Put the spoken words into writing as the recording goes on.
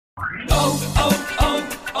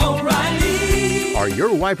O'Reilly. Are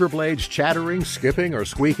your wiper blades chattering, skipping, or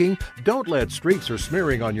squeaking? Don't let streaks or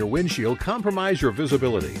smearing on your windshield compromise your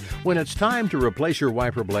visibility. When it's time to replace your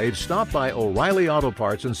wiper blades, stop by O'Reilly Auto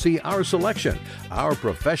Parts and see our selection. Our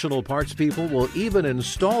professional parts people will even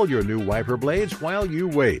install your new wiper blades while you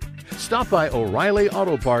wait. Stop by O'Reilly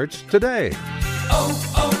Auto Parts today.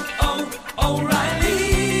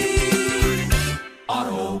 O'Reilly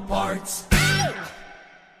Auto Parts.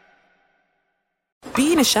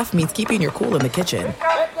 Being a chef means keeping your cool in the kitchen.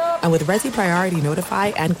 And with Resi Priority Notify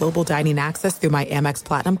and Global Dining Access through my Amex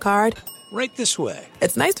Platinum card, Right this way.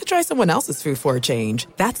 it's nice to try someone else's food for a change.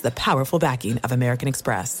 That's the powerful backing of American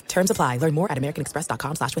Express. Terms apply. Learn more at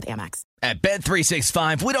americanexpress.com/withAmex. At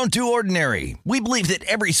Bet365, we don't do ordinary. We believe that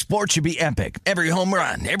every sport should be epic. Every home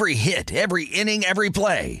run, every hit, every inning, every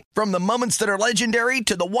play. From the moments that are legendary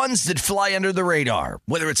to the ones that fly under the radar.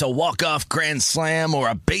 Whether it's a walk-off grand slam or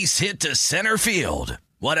a base hit to center field.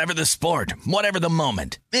 Whatever the sport, whatever the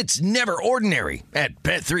moment. It's never ordinary at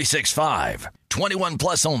Bet365. 21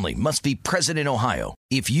 plus only. Must be present in Ohio.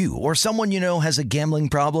 If you or someone you know has a gambling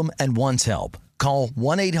problem and wants help, call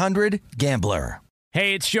 1-800-GAMBLER.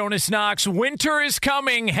 Hey, it's Jonas Knox. Winter is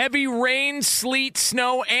coming. Heavy rain, sleet,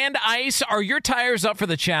 snow, and ice. Are your tires up for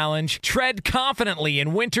the challenge? Tread confidently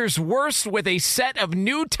in winter's worst with a set of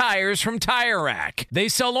new tires from Tire Rack. They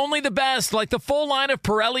sell only the best, like the full line of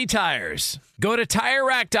Pirelli tires. Go to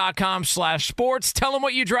TireRack.com/sports. Tell them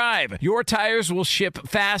what you drive. Your tires will ship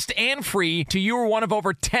fast and free to you or one of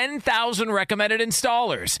over 10,000 recommended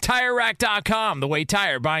installers. TireRack.com, the way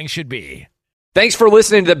tire buying should be. Thanks for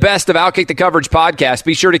listening to the Best of Outkick the Coverage podcast.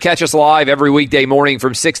 Be sure to catch us live every weekday morning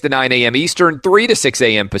from 6 to 9 a.m. Eastern, 3 to 6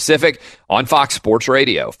 a.m. Pacific on Fox Sports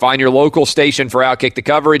Radio. Find your local station for Outkick the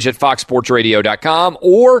Coverage at foxsportsradio.com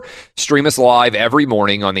or stream us live every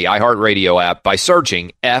morning on the iHeartRadio app by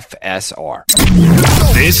searching FSR.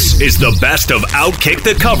 This is the Best of Outkick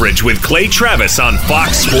the Coverage with Clay Travis on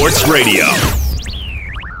Fox Sports Radio.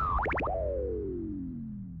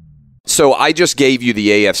 So I just gave you the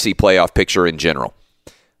AFC playoff picture in general.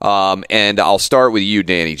 And I'll start with you,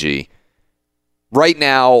 Danny G. Right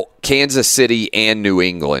now, Kansas City and New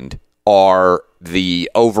England are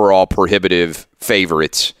the overall prohibitive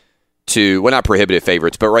favorites to, well, not prohibitive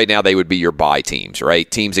favorites, but right now they would be your bye teams,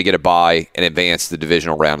 right? Teams that get a bye and advance the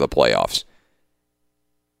divisional round of the playoffs.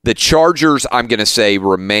 The Chargers, I'm going to say,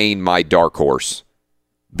 remain my dark horse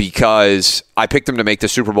because I picked them to make the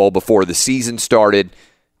Super Bowl before the season started.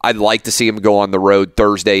 I'd like to see them go on the road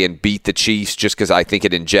Thursday and beat the Chiefs just because I think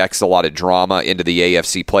it injects a lot of drama into the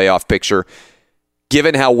AFC playoff picture.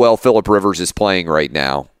 Given how well Phillip Rivers is playing right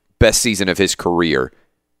now, best season of his career,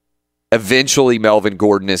 eventually Melvin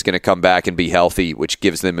Gordon is going to come back and be healthy, which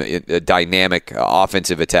gives them a dynamic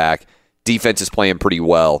offensive attack. Defense is playing pretty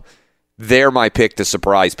well. They're my pick to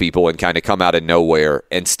surprise people and kind of come out of nowhere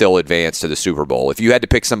and still advance to the Super Bowl. If you had to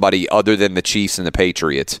pick somebody other than the Chiefs and the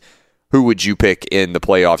Patriots, who would you pick in the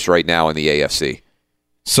playoffs right now in the AFC?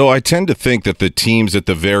 So I tend to think that the teams at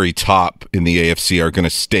the very top in the AFC are going to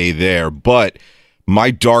stay there, but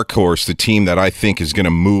my dark horse, the team that I think is going to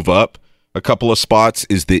move up a couple of spots,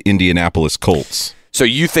 is the Indianapolis Colts. So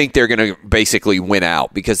you think they're going to basically win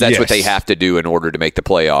out because that's what they have to do in order to make the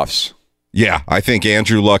playoffs? Yeah, I think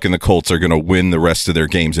Andrew Luck and the Colts are going to win the rest of their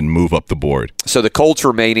games and move up the board. So the Colts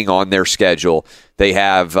remaining on their schedule, they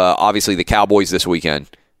have obviously the Cowboys this weekend.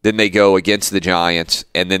 Then they go against the Giants,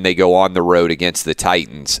 and then they go on the road against the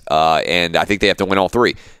Titans. And I think they have to win all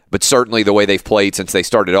three. But certainly the way they've played since they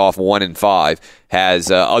started off 1-5 has,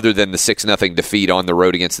 other than the 6-0 defeat on the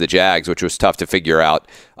road against the Jags, which was tough to figure out,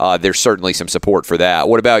 there's certainly some support for that.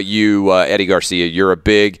 What about you, Eddie Garcia? You're a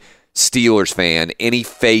big Steelers fan. Any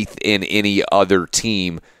faith in any other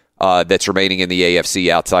team that's remaining in the AFC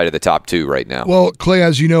outside of the top two right now? Well, Clay,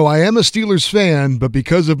 as you know, I am a Steelers fan, but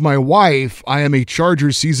because of my wife, I am a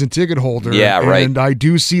Chargers season ticket holder. Yeah, right. And I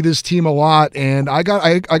do see this team a lot, and I got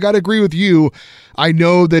to agree with you. I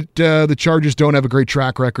know that the Chargers don't have a great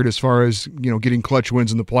track record as far as getting clutch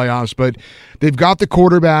wins in the playoffs, but they've got the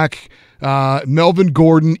quarterback. Melvin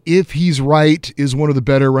Gordon, if he's right, is one of the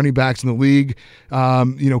better running backs in the league.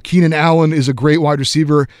 Keenan Allen is a great wide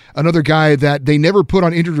receiver. Another guy that they never put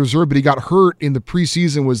on injured reserve, but he got hurt in the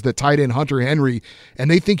preseason, was the tight end Hunter Henry,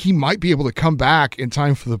 and they think he might be able to come back in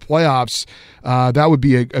time for the playoffs. That would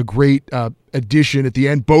be a great addition at the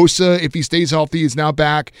end. Bosa, if he stays healthy, is now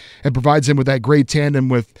back and provides him with that great tandem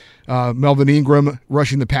with Melvin Ingram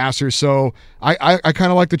rushing the passer. So I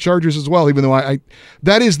kind of like the Chargers as well, even though I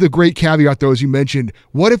that is the great caveat, though, as you mentioned.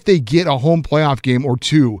 What if they get a home playoff game or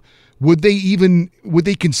two? Would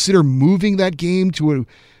they consider moving that game to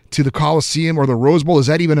to the Coliseum or the Rose Bowl? Is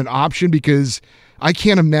that even an option? Because I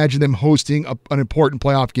can't imagine them hosting an important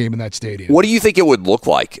playoff game in that stadium. What do you think it would look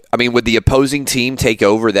like? I mean, would the opposing team take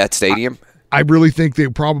over that stadium? I really think they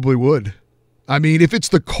probably would. I mean, if it's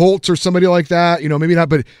the Colts or somebody like that, maybe not.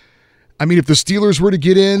 But I mean, if the Steelers were to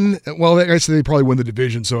get in, well, I guess they probably win the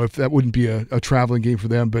division. So if that wouldn't be a traveling game for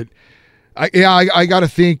them. But I got to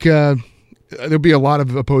think there'll be a lot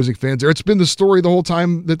of opposing fans there. It's been the story the whole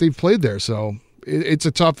time that they've played there. So it's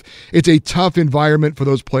a tough environment for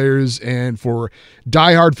those players and for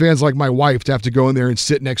diehard fans like my wife to have to go in there and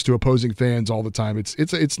sit next to opposing fans all the time.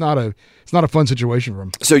 It's not a fun situation for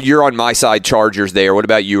them. So you're on my side, Chargers there. What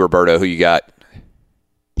about you, Roberto? Who you got?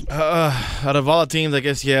 Out of all the teams, I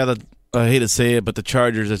guess, I hate to say it, but the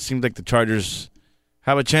Chargers, it seems like the Chargers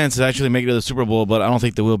have a chance to actually make it to the Super Bowl, but I don't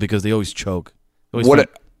think they will because they always choke.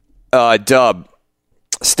 Dub,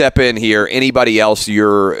 step in here. Anybody else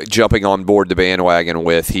you're jumping on board the bandwagon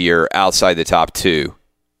with here outside the top two?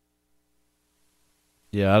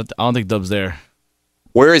 Yeah, I don't think Dub's there.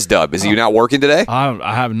 Where is Dub? Is he not working today?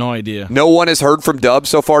 I have no idea. No one has heard from Dub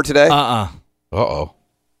so far today? Uh-oh.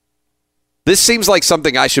 This seems like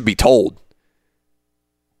something I should be told.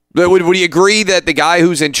 Would you agree that the guy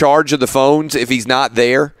who's in charge of the phones, if he's not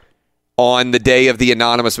there on the day of the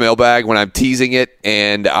anonymous mailbag when I'm teasing it,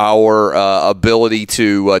 and our ability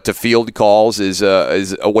to field calls is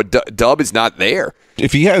what Dub is not there?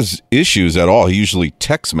 If he has issues at all, he usually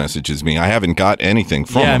text messages me. I haven't got anything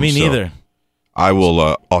from him. Yeah, me neither. I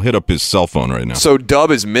will. I'll hit up his cell phone right now. So Dub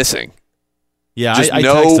is missing. Yeah, I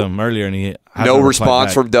texted him earlier and he no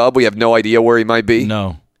response from Dub. We have no idea where he might be.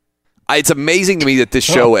 No. It's amazing to me that this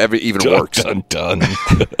show even works. Done.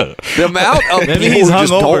 The amount of people who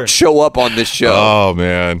just don't show up on this show. Oh,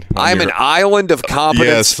 man. I'm an island of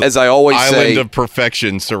competence, as I always say. Island of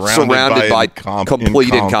perfection surrounded by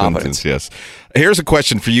complete incompetence. Yes. Here's a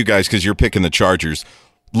question for you guys because you're picking the Chargers.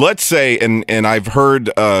 Let's say, and I've heard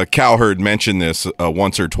Cowherd mention this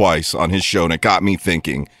once or twice on his show, and it got me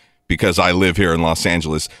thinking because I live here in Los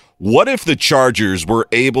Angeles. What if the Chargers were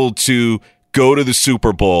able to go to the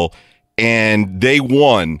Super Bowl and they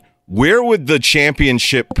won? Where would the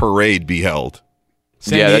championship parade be held?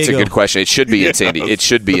 That's a good question. It should be in San Diego. It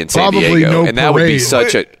should be in San Probably Diego, no and that would be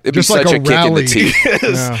such a kick in the teeth. Yes.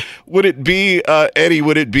 Yeah. Would it be Eddie?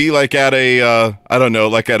 Would it be like at a I don't know,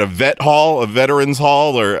 like at a vet hall, a veterans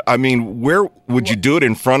hall, or I mean, where would you do it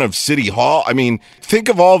in front of City Hall? I mean, think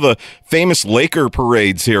of all the famous Laker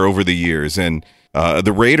parades here over the years, and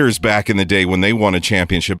the Raiders back in the day when they won a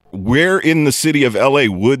championship. Where in the city of L.A.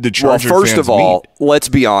 would the Chargers Well, first fans of all, meet? let's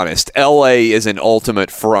be honest. L.A. is an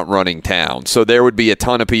ultimate front-running town, so there would be a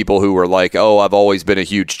ton of people who were like, "Oh, I've always been a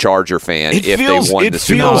huge Charger fan." If they won the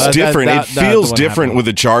Super Bowl, it feels different. It feels different happen. with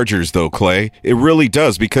the Chargers, though, Clay. It really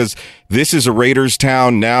does because this is a Raiders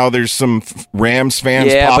town. Now there's some Rams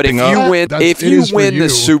fans popping up. If you win the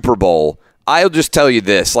Super Bowl, I'll just tell you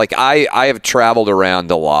this: like I have traveled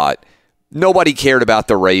around a lot. Nobody cared about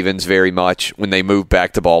the Ravens very much when they moved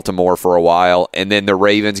back to Baltimore for a while, and then the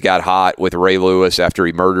Ravens got hot with Ray Lewis after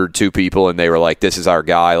he murdered 2 people, and they were like, this is our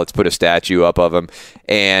guy, let's put a statue up of him,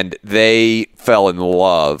 and they fell in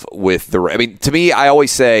love with to me, I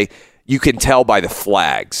always say, you can tell by the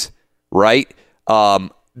flags, right?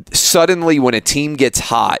 Suddenly, when a team gets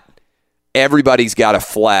hot, everybody's got a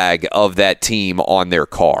flag of that team on their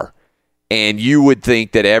car. And you would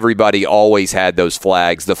think that everybody always had those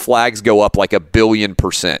flags. The flags go up like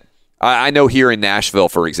 1,000,000,000%. I know here in Nashville,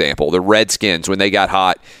 for example, the Redskins, when they got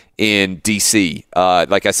hot in D.C.,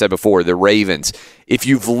 like I said before, the Ravens. If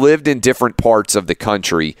you've lived in different parts of the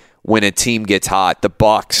country, when a team gets hot, the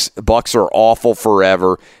Bucks are awful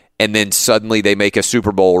forever, and then suddenly they make a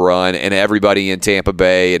Super Bowl run, and everybody in Tampa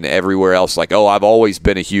Bay and everywhere else like, oh, I've always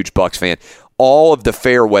been a huge Bucks fan. All of the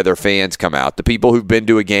fair weather fans come out. The people who've been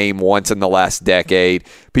to a game once in the last decade,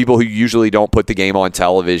 people who usually don't put the game on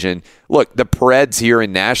television. Look, the Preds here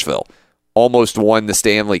in Nashville almost won the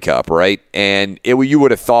Stanley Cup, right? And you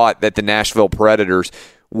would have thought that the Nashville Predators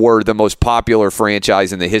were the most popular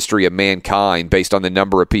franchise in the history of mankind based on the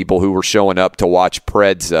number of people who were showing up to watch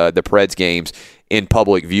the Preds games in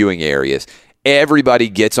public viewing areas. Everybody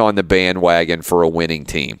gets on the bandwagon for a winning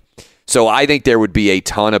team. So I think there would be a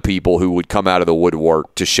ton of people who would come out of the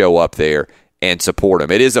woodwork to show up there and support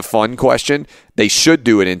them. It is a fun question. They should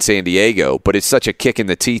do it in San Diego, but it's such a kick in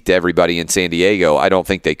the teeth to everybody in San Diego, I don't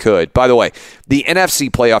think they could. By the way, the NFC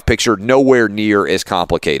playoff picture, nowhere near as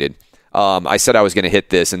complicated. I said I was going to hit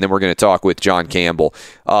this, and then we're going to talk with John Campbell.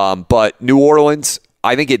 But New Orleans,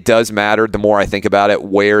 I think it does matter, the more I think about it,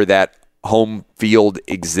 where that home field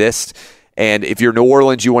exists. And if you're New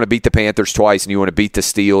Orleans, you want to beat the Panthers twice, and you want to beat the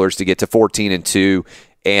Steelers to get to 14-2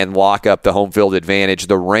 and lock up the home field advantage.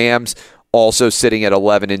 The Rams also sitting at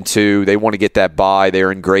 11-2. They want to get that bye.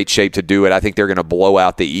 They're in great shape to do it. I think they're going to blow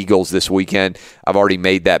out the Eagles this weekend. I've already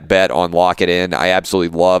made that bet on Lock It In. I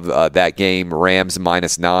absolutely love that game. Rams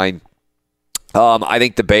 -9. I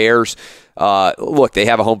think the Bears, look, they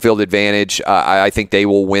have a home field advantage. I think they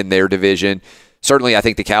will win their division. Certainly, I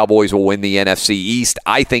think the Cowboys will win the NFC East.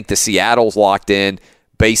 I think the Seattle's locked in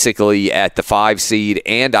basically at the 5 seed.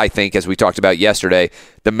 And I think, as we talked about yesterday,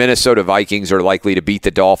 the Minnesota Vikings are likely to beat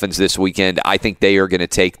the Dolphins this weekend. I think they are going to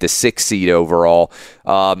take the 6 seed overall.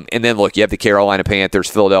 And then, look, you have the Carolina Panthers,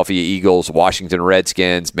 Philadelphia Eagles, Washington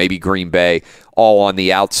Redskins, maybe Green Bay, all on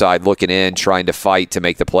the outside looking in, trying to fight to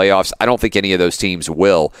make the playoffs. I don't think any of those teams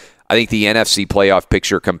will. I think the NFC playoff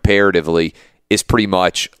picture comparatively is pretty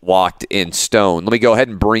much locked in stone. Let me go ahead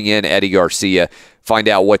and bring in Eddie Garcia, find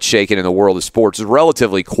out what's shaking in the world of sports. It's a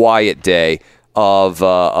relatively quiet day of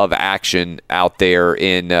action out there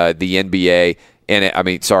in the NBA. And in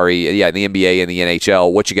the NBA and the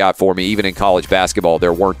NHL. What you got for me? Even in college basketball,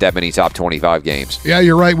 there weren't that many top 25 games. Yeah,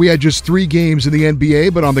 you're right. We had just 3 games in the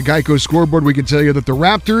NBA, but on the Geico scoreboard, we can tell you that the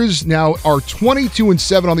Raptors now are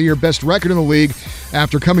 22-7 on the year, best record in the league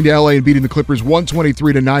after coming to LA and beating the Clippers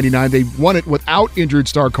 123-99. They won it without injured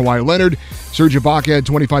star Kawhi Leonard. Serge Ibaka had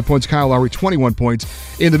 25 points, Kyle Lowry 21 points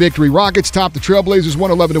in the victory. Rockets topped the Trailblazers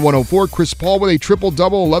 111-104. Chris Paul with a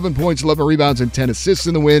triple-double, 11 points, 11 rebounds, and 10 assists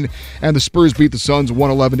in the win. And the Spurs beat the Suns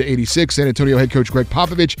 111-86. San Antonio head coach Greg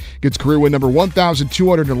Popovich gets career win number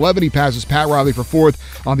 1,211. He passes Pat Riley for 4th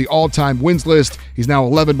on the all-time wins list. He's now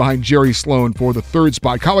 11 behind Jerry Sloan for the 3rd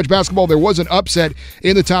spot. College basketball, there was an upset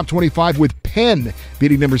in the top 25 with Penn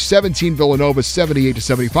beating number 17 Villanova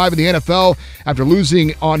 78-75. In the NFL, after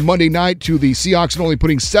losing on Monday night to the Seahawks and only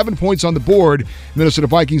putting 7 points on the board, Minnesota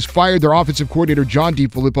Vikings fired their offensive coordinator John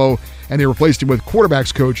DeFilippo, and they replaced him with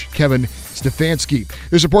quarterbacks coach Kevin Stefanski.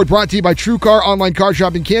 This report brought to you by TrueCar. Online car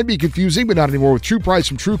shopping can be confusing, but not anymore with True Price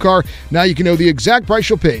from TrueCar. Now you can know the exact price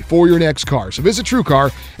you'll pay for your next car. So visit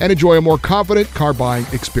TrueCar and enjoy a more confident car buying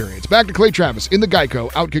experience. Back to Clay Travis in the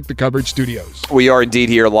Geico Outkick the Coverage studios. We are indeed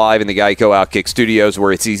here live in the Geico Outkick studios,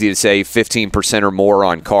 where it's easy to save 15% or more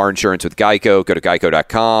on car insurance with Geico. Go to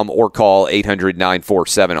geico.com or call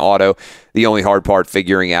 800-947-AUTO. The only hard part,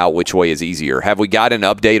 figuring out which way is easier. Have we got an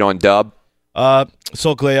update on Dub?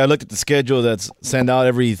 So Clay, I looked at the schedule that's sent out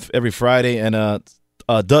every Friday, and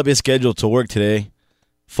Dub is scheduled to work today.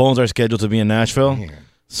 Phones are scheduled to be in Nashville. Man.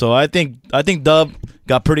 So I think Dub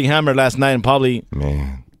got pretty hammered last night and probably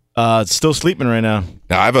still sleeping right now.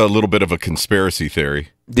 Now I have a little bit of a conspiracy theory.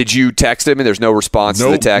 Did you text him and there's no response to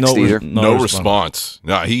the text either? No response.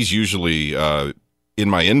 No, he's usually in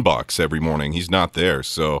my inbox every morning. He's not there.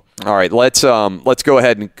 So all right, let's go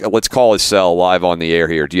ahead and let's call his cell live on the air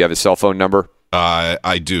here. Do you have his cell phone number?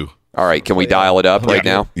 I do. All right, can we dial it up right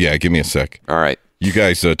now? Yeah, give me a sec. All right. You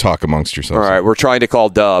guys talk amongst yourselves. All right, we're trying to call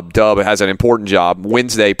Dub. Dub has an important job.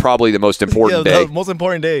 Wednesday, probably the most important day. The most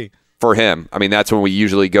important day. For him. I mean, that's when we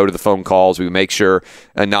usually go to the phone calls. We make sure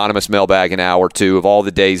anonymous mailbag an hour or two of all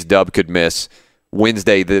the days Dub could miss.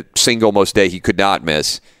 Wednesday, the single most day he could not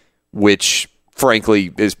miss, which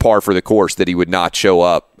frankly is par for the course that he would not show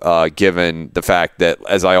up, given the fact that,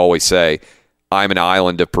 as I always say, I'm an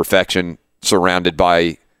island of perfection surrounded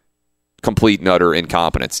by complete and utter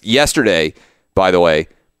incompetence. Yesterday, by the way,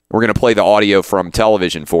 we're going to play the audio from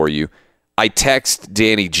television for you. I text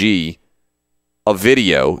Danny G a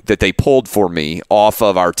video that they pulled for me off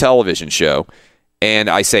of our television show, and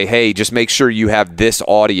I say, hey, just make sure you have this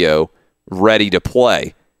audio ready to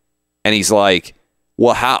play. And he's like,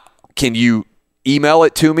 well, how can you email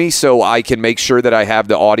it to me so I can make sure that I have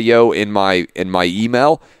the audio in my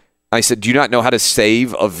email? I said, do you not know how to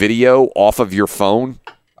save a video off of your phone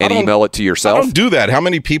and email it to yourself? I don't do that. How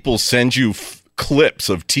many people send you clips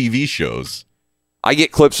of TV shows? I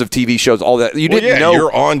get clips of TV shows, all that. You didn't know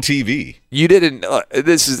you're on TV. You didn't.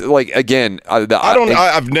 This is like, again.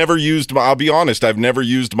 I've never used. I'll be honest. I've never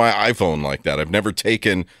used my iPhone like that. I've never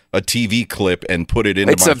taken a TV clip and put it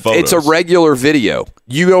into my photos. It's a regular video.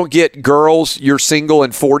 You don't get girls. You're single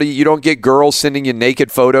and 40. You don't get girls sending you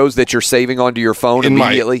naked photos that you're saving onto your phone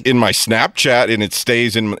immediately. In my Snapchat, and it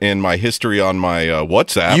stays in my history on my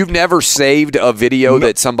WhatsApp. You've never saved a video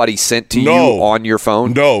that somebody sent to you on your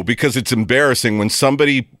phone? No, because it's embarrassing when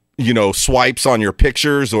somebody swipes on your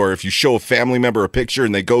pictures, or if you show a family member a picture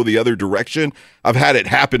and they go the other direction. I've had it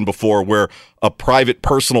happen before where a private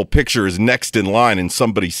personal picture is next in line and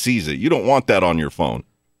somebody sees it. You don't want that on your phone.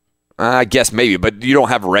 I guess maybe, but you don't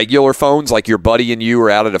have regular phones like your buddy and you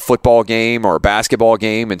are out at a football game or a basketball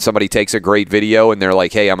game and somebody takes a great video and they're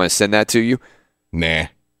like, hey, I'm going to send that to you? Nah.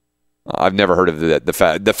 I've never heard of that.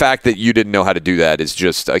 The fact that you didn't know how to do that is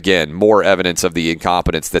just, again, more evidence of the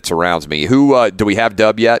incompetence that surrounds me. Who do we have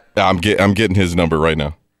Dub yet? I'm getting his number right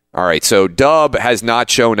now. All right, so Dub has not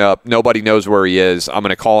shown up. Nobody knows where he is. I'm going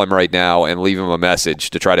to call him right now and leave him a message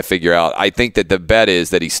to try to figure out. I think that the bet is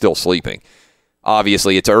that he's still sleeping.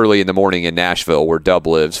 Obviously, it's early in the morning in Nashville where Dub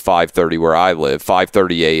lives, 5:30 where I live,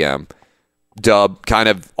 5:30 a.m. Dub kind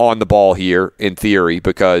of on the ball here in theory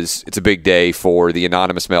because it's a big day for the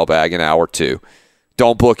anonymous mailbag in hour 2.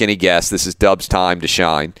 Don't book any guests. This is Dub's time to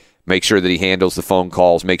shine. Make sure that he handles the phone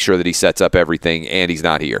calls. Make sure that he sets up everything, and he's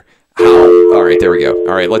not here. All right, there we go.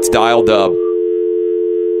 All right, let's dial Dub.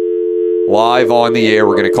 Live on the air,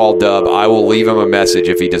 we're going to call Dub. I will leave him a message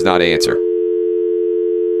if he does not answer.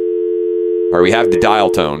 All right, we have the dial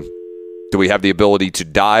tone. Do we have the ability to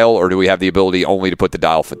dial, or do we have the ability only to put the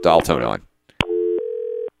dial tone on?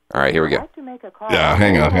 All right, here we go. Yeah,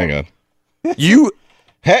 hang on. You...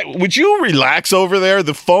 Hey, would you relax over there?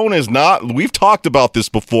 The phone is not. We've talked about this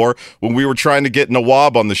before when we were trying to get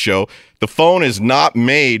Nawab on the show. The phone is not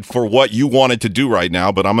made for what you wanted to do right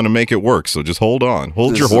now, but I'm going to make it work. So just hold on.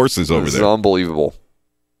 Hold your horses over there. This is unbelievable.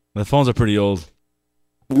 The phones are pretty old.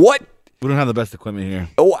 What? We don't have the best equipment here.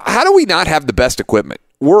 Oh, how do we not have the best equipment?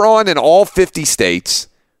 We're on in all 50 states.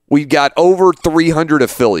 We've got over 300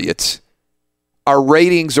 affiliates. Our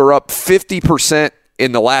ratings are up 50%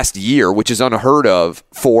 in the last year, which is unheard of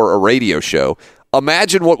for a radio show.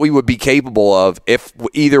 Imagine what we would be capable of if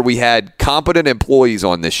either we had competent employees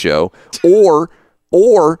on this show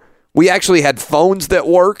or we actually had phones that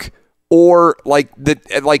work, or like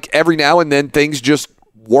every now and then things just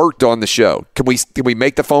worked on the show. Can we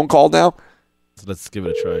make the phone call now? So let's give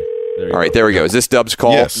it a try. All right, there we go. Is this Dub's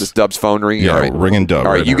call? Yes. This Dub's phone ringing? Yeah, All right. ringing Dub.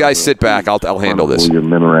 All right, you guys sit back. I'll handle this. Your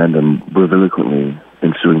memorandum eloquently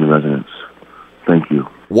ensuing the residence. Thank you.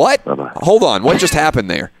 What? Bye-bye. Hold on. What just happened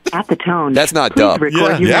there? At the tone. That's not please Dub.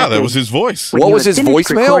 record your Yeah, that message. was his voice. When What you was have his finished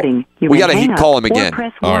voicemail? recording, you We may gotta hang call up him again. Or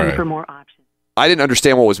press All 1 right. for more options. I didn't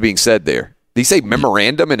understand what was being said there. Did he say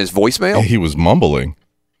memorandum in his voicemail? He was mumbling.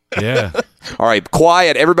 Yeah. All right,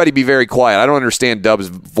 quiet. Everybody be very quiet. I don't understand Dub's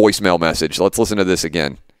voicemail message. Let's listen to this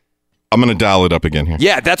again. I'm going to dial it up again here.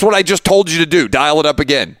 Yeah, that's what I just told you to do. Dial it up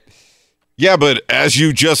again. Yeah, but as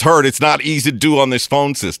you just heard, it's not easy to do on this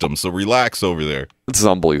phone system, so relax over there. This is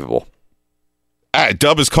unbelievable. All right,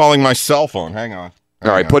 Dub is calling my cell phone. Hang on.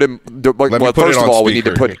 All right, put him. me Well, put first it of on all, we need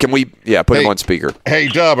to speaker. put. Can we? Yeah, put him Hey. on speaker. Hey,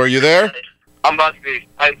 Dub, are you there? I'm about to be.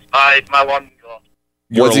 My alarm didn't go off.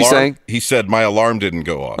 Your What's he alarm- saying? He said my alarm didn't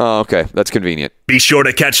go off. Oh, okay. That's convenient. Be sure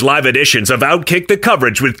to catch live editions of Outkick the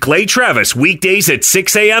Coverage with Clay Travis weekdays at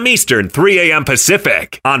 6 a.m. Eastern, 3 a.m.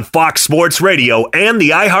 Pacific on Fox Sports Radio and the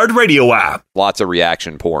iHeartRadio app. Lots of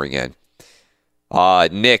reaction pouring in.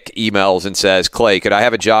 Nick emails and says, Clay, could I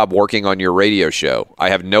have a job working on your radio show? I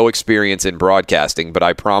have no experience in broadcasting, but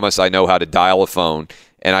I promise I know how to dial a phone,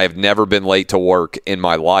 and I have never been late to work in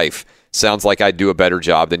my life. Sounds like I'd do a better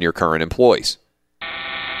job than your current employees.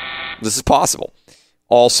 This is possible.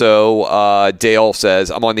 Also, Dale says,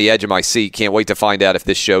 I'm on the edge of my seat. Can't wait to find out if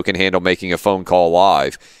this show can handle making a phone call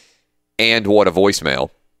live. And what a voicemail.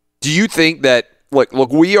 Do you think that, look,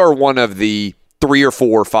 we are one of the 3 or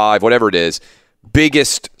 4 or 5, whatever it is,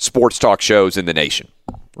 biggest sports talk shows in the nation,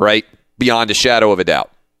 right? Beyond a shadow of a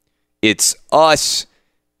doubt. It's us.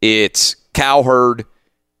 It's Cowherd.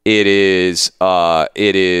 It is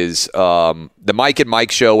the Mike and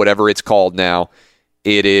Mike show, whatever it's called now.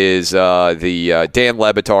 It is the Dan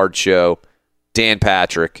Lebitard show, Dan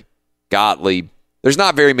Patrick, Gottlieb. There's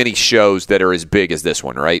not very many shows that are as big as this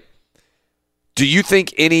one, right? Do you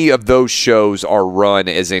think any of those shows are run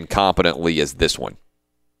as incompetently as this one?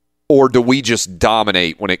 Or do we just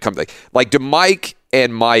dominate when it comes like do Mike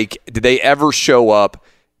and Mike, did they ever show up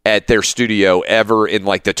at their studio ever in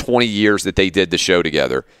like the 20 years that they did the show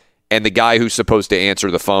together, and the guy who's supposed to answer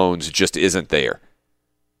the phones just isn't there?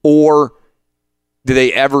 Or do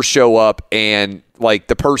they ever show up and like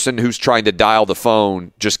the person who's trying to dial the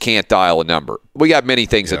phone just can't dial a number? We got many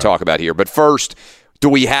things to talk about here, but first,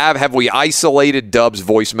 have we isolated Dub's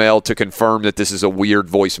voicemail to confirm that this is a weird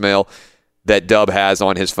voicemail that Dub has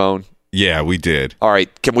on his phone? Yeah, we did. All right,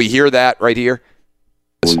 can we hear that right here?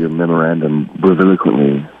 Your memorandum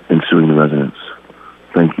eloquently ensuing the residence.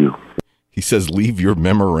 Thank you. He says, leave your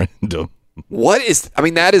memorandum. What is, I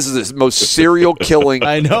mean, that is the most serial killing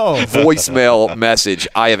I know. voicemail message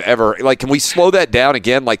I have ever, like, can we slow that down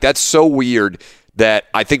again? Like, that's so weird that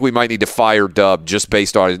I think we might need to fire Dub just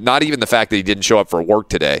based on it. Not even the fact that he didn't show up for work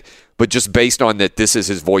today, but just based on that this is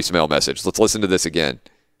his voicemail message. Let's listen to this again.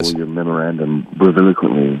 Your memorandum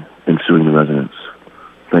eloquently ensuing the residence.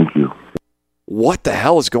 Thank you. What the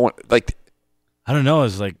hell is going, like, I don't know.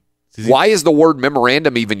 It's like Why is the word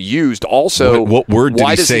memorandum even used? Also, what word did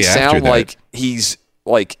why he does say he after sound that? like he's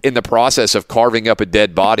like in the process of carving up a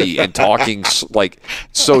dead body and talking like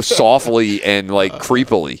so softly and like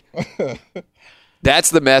creepily?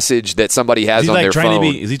 That's the message that somebody has on their phone.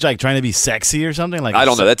 Is he like trying to be sexy or something? Like I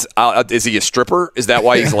don't know. That's is he a stripper? Is that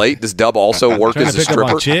why he's late? Does Dub also work trying as to a pick up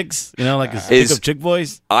stripper? on chicks, like his pick up chick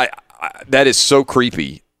voice. That is so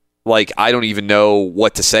creepy. Like I don't even know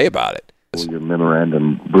what to say about it. Your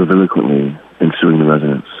memorandum eloquently ensuing the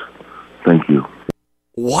residence. Thank you.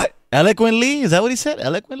 What? Eloquently? Is that what he said?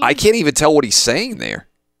 Eloquently? I can't even tell what he's saying there.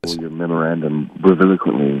 Your memorandum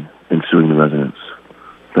eloquently ensuing the residence.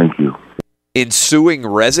 Thank you. Ensuing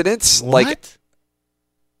residence? What?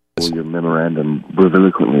 Like your memorandum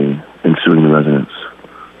eloquently ensuing the residence.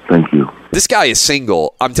 Thank you. This guy is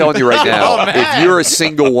single. I'm telling you right now, if you're a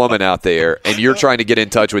single woman out there and you're trying to get in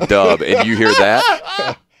touch with Dub and you hear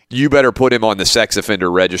that, you better put him on the sex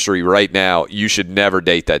offender registry right now. You should never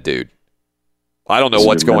date that dude. I don't know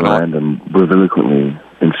what's going on. Memorandum eloquently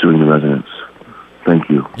ensuing the residence. Thank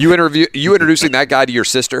you. You introducing that guy to your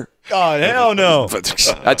sister? Oh, hell no.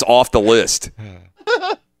 That's off the list.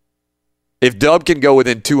 If Dub can go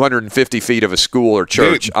within 250 feet of a school or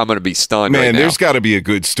church, I'm going to be stunned right now. There's got to be a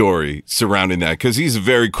good story surrounding that because he's a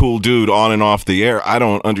very cool dude on and off the air. I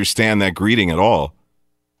don't understand that greeting at all.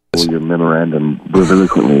 Your memorandum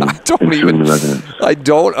eloquently ensuing the residence. I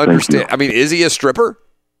don't understand. I mean, is he a stripper?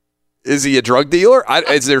 Is he a drug dealer?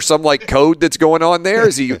 Is there some like code that's going on there?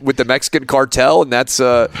 Is he with the Mexican cartel? And that's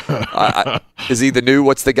is he the new?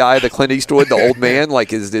 What's the guy? The Clint Eastwood, the old man?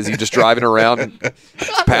 Like is he just driving around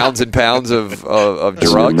pounds and pounds of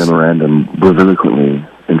drugs? Memorandum eloquently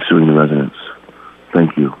ensuing the residence.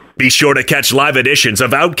 Thank you. Be sure to catch live editions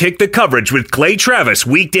of Outkick the Coverage with Clay Travis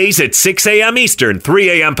weekdays at 6 a.m. Eastern,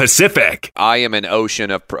 3 a.m. Pacific. I am an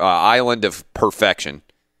island of perfection,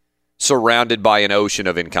 surrounded by an ocean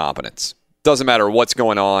of incompetence. Doesn't matter what's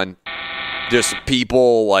going on. Just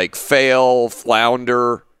people like fail,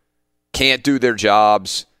 flounder, can't do their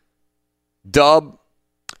jobs. Dub,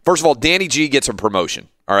 first of all, Danny G gets a promotion.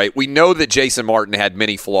 All right. We know that Jason Martin had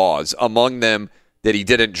many flaws, among them that he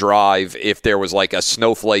didn't drive if there was like a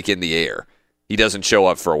snowflake in the air. He doesn't show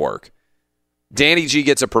up for work. Danny G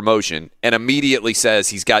gets a promotion and immediately says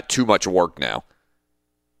he's got too much work now.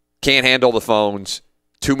 Can't handle the phones.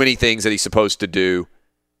 Too many things that he's supposed to do.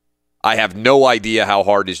 I have no idea how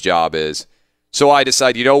hard his job is. So I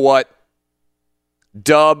decide, you know what?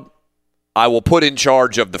 Dub, I will put in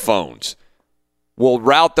charge of the phones. We'll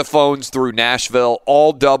route the phones through Nashville.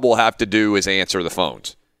 All Dub will have to do is answer the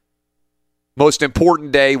phones. Most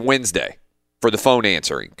important day, Wednesday, for the phone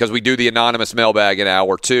answering, because we do the anonymous mailbag in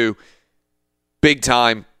hour 2. Big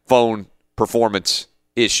time phone performance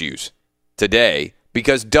issues today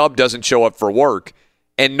because Dub doesn't show up for work.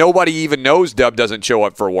 And nobody even knows Dub doesn't show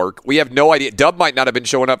up for work. We have no idea. Dub might not have been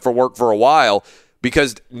showing up for work for a while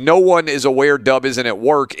because no one is aware Dub isn't at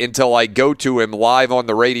work until I go to him live on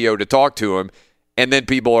the radio to talk to him. And then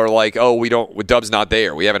people are like, oh, Dub's not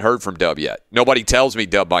there. We haven't heard from Dub yet. Nobody tells me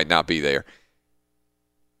Dub might not be there.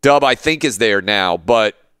 Dub, I think, is there now.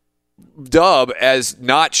 But Dub, as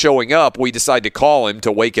not showing up, we decide to call him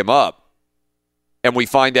to wake him up. And we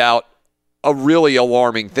find out a really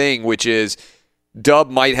alarming thing, which is Dub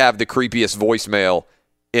might have the creepiest voicemail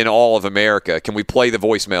in all of America. Can we play the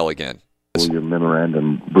voicemail again? Your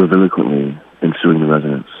memorandum eloquently ensuing the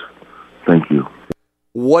residence. Thank you.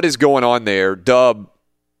 What is going on there? Dub,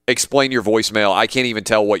 explain your voicemail. I can't even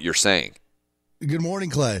tell what you're saying. Good morning,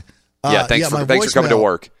 Clay. Thanks for coming to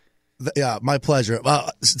work. Yeah, my pleasure.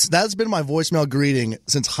 That's been my voicemail greeting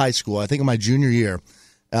since high school, I think in my junior year.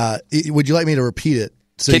 Would you like me to repeat it?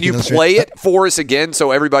 So can you play it for us again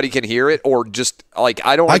so everybody can hear it? Or just, like,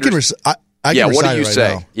 I don't understand. I can what do you right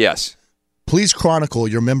say? now. Yes. Please chronicle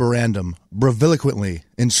your memorandum breviloquently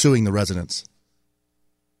ensuing the residence.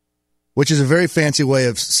 Which is a very fancy way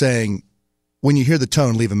of saying, when you hear the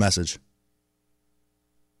tone, leave a message.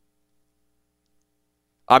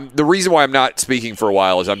 The reason why I'm not speaking for a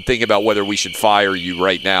while is I'm thinking about whether we should fire you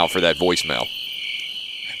right now for that voicemail.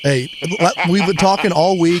 Hey, we've been talking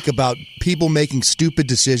all week about people making stupid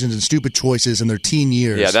decisions and stupid choices in their teen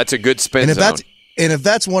years. Yeah, that's a good spin zone. And if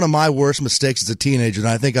that's one of my worst mistakes as a teenager,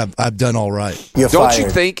 then I think I've done all right. Don't you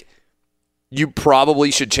think you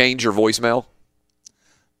probably should change your voicemail?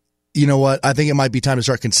 You know what? I think it might be time to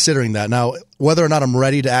start considering that. Now, whether or not I'm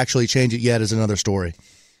ready to actually change it yet is another story.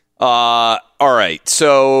 All right.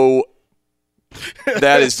 So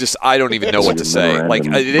that is just, I don't even know what to say. Like,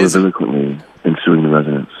 it is. Eloquently ensuing the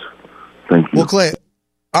residence. Thank you. Well, Clay,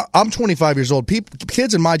 I'm 25 years old.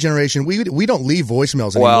 Kids in my generation, we don't leave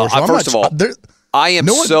voicemails anymore. Well, so first of all, I am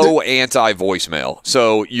anti-voicemail.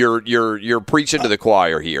 So you're preaching to the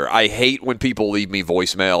choir here. I hate when people leave me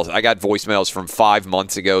voicemails. I got voicemails from 5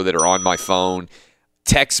 months ago that are on my phone.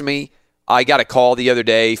 Text me. I got a call the other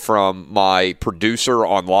day from my producer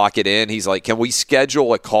on Lock It In. He's like, can we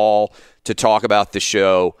schedule a call to talk about the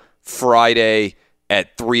show Friday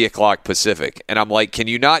at 3 o'clock Pacific? And I'm like, can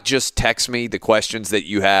you not just text me the questions that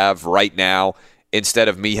you have right now instead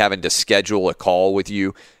of me having to schedule a call with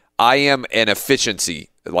you? I am an efficiency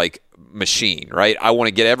machine, right? I want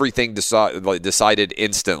to get everything decided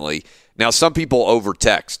instantly. Now, some people over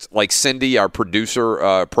text, like Cindy, our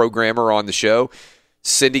producer, programmer on the show,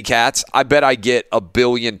 Cindy Katz. I bet I get a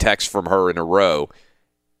billion texts from her in a row,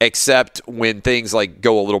 except when things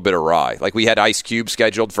go a little bit awry. Like we had Ice Cube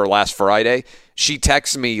scheduled for last Friday. She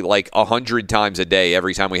texts me 100 times a day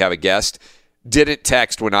every time we have a guest. Didn't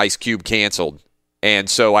text when Ice Cube canceled, and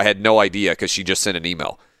so I had no idea because she just sent an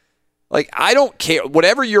email. I don't care.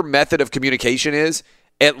 Whatever your method of communication is,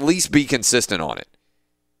 at least be consistent on it.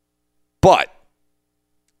 But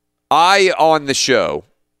on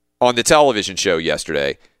the television show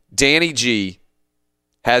yesterday, Danny G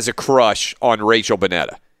has a crush on Rachel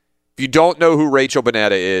Bonnetta. If you don't know who Rachel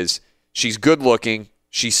Bonnetta is, she's good looking,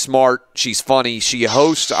 she's smart, she's funny, she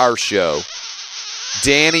hosts our show.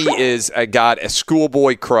 Danny got a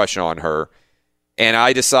schoolboy crush on her, and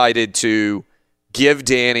I decided to give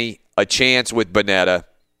Danny a chance with Bonnetta.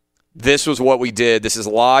 This was what we did. This is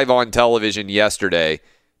live on television yesterday.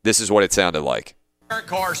 This is what it sounded like. Derek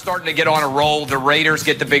Carr starting to get on a roll. The Raiders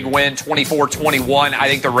get the big win, 24-21. I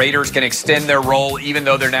think the Raiders can extend their roll, even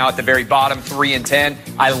though they're now at the very bottom, 3-10.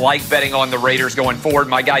 I like betting on the Raiders going forward.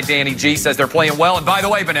 My guy Danny G says they're playing well. And by the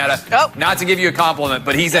way, Bonnetta, not to give you a compliment,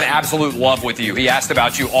 but he's in absolute love with you. He asked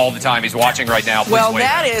about you all the time. He's watching right now. Please well, wait.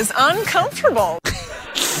 that is uncomfortable.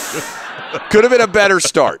 Could have been a better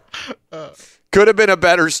start.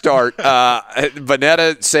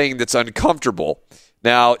 Bonnetta saying that's uncomfortable.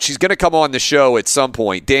 Now, she's going to come on the show at some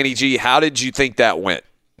point. Danny G, how did you think that went?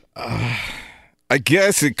 I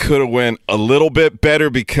guess it could have went a little bit better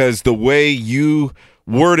because the way you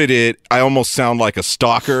worded it, I almost sound like a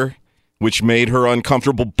stalker, which made her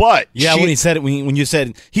uncomfortable. But yeah, when you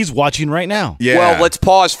said he's watching right now. Yeah. Well, let's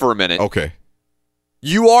pause for a minute. Okay.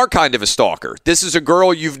 You are kind of a stalker. This is a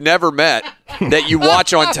girl you've never met that you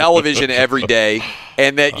watch on television every day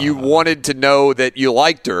and that you wanted to know that you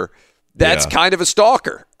liked her. That's kind of a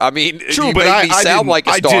stalker. I mean, true, you but make me sound like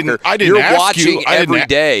a stalker. You're watching every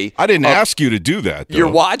day. I didn't ask you to do that, though. You're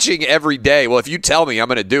watching every day. Well, if you tell me, I'm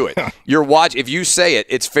going to do it. If you say it,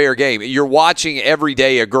 it's fair game. You're watching every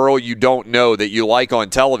day a girl you don't know that you like on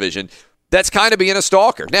television. That's kind of being a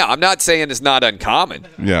stalker. Now, I'm not saying it's not uncommon.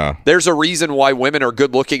 Yeah. There's a reason why women are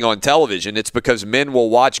good-looking on television. It's because men will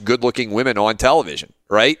watch good-looking women on television,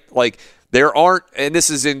 right? There aren't, and this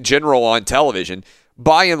is in general on television,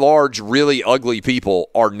 by and large, really ugly people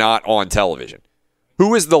are not on television.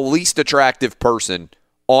 Who is the least attractive person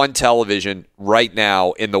on television right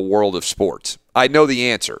now in the world of sports? I know the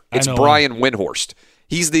answer. It's Brian Windhorst.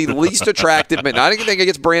 He's the least attractive man. I don't think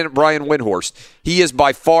against Brian Windhorst. He is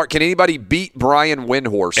by far. Can anybody beat Brian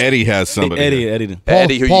Windhorst? Eddie has somebody. Eddie,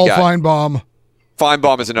 who Paul you got? Feinbaum.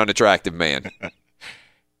 Feinbaum is an ununattractive man.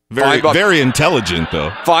 Very intelligent, though.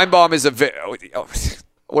 Feinbaum is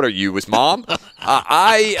what are you, his mom?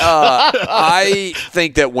 I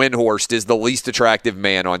think that Windhorst is the least attractive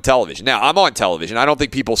man on television. Now, I'm on television. I don't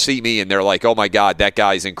think people see me and they're like, oh, my God, that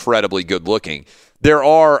guy's incredibly good looking. There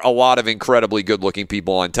are a lot of incredibly good-looking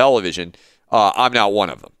people on television. I'm not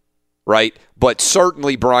one of them, right? But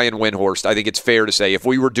certainly Brian Windhorst, I think it's fair to say, if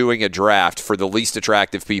we were doing a draft for the least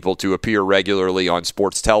attractive people to appear regularly on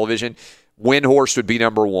sports television, Windhorst would be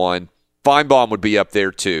number one. Feinbaum would be up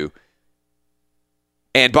there, too.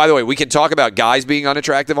 And by the way, we can talk about guys being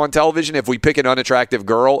unattractive on television. If we pick an unattractive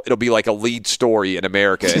girl, it'll be like a lead story in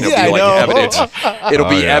America. And it'll be evidence. It'll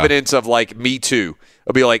be evidence of Me Too.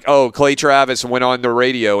 It'll be like, oh, Clay Travis went on the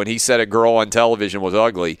radio and he said a girl on television was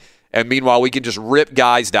ugly. And meanwhile, we can just rip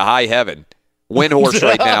guys to high heaven. Windhorst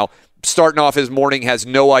right now, starting off his morning, has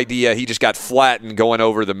no idea. He just got flattened going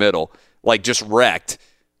over the middle, just wrecked.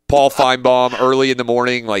 Paul Feinbaum early in the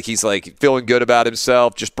morning, he's feeling good about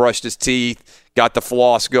himself, just brushed his teeth, got the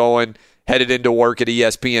floss going, headed into work at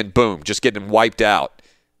ESPN, boom, just getting wiped out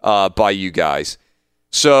by you guys.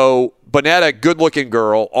 So, Bonnetta, good-looking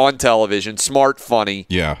girl on television, smart, funny.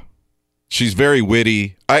 Yeah. She's very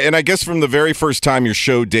witty. And I guess from the very first time your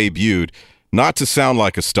show debuted, not to sound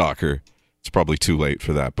like a stalker, it's probably too late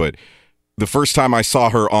for that, but the first time I saw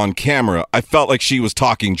her on camera, I felt like she was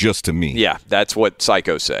talking just to me. Yeah, that's what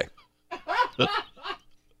psychos say.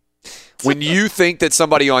 When you think that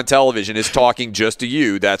somebody on television is talking just to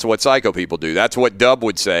you, that's what psycho people do. That's what Dub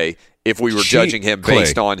would say if we were judging him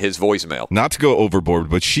based on his voicemail. Not to go overboard,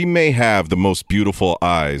 but she may have the most beautiful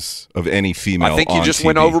eyes of any female. I think you just TV.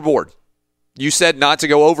 went overboard. You said not to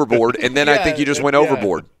go overboard, and then I think you just went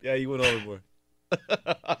overboard. Yeah, you went overboard.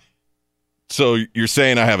 So you're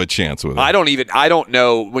saying I have a chance with her? I don't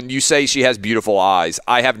know. When you say she has beautiful eyes,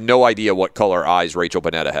 I have no idea what color eyes Rachel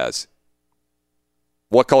Bonnetta has.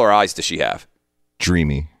 What color eyes does she have?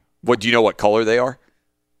 Dreamy. Do you know what color they are?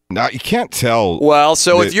 No, you can't tell. Well,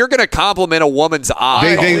 so if you're going to compliment a woman's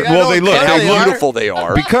eyes, they look how beautiful they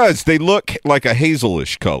are. Because they look like a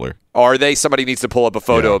hazelish color. Are they? Somebody needs to pull up a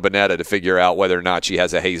photo of Bonnetta to figure out whether or not she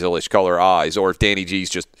has a hazelish color eyes, or if Danny G's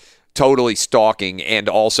just totally stalking and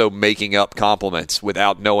also making up compliments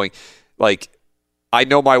without knowing. Like, I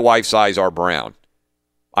know my wife's eyes are brown.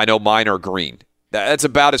 I know mine are green. That's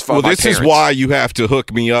about as far. Well, this is why you have to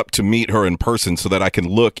hook me up to meet her in person so that I can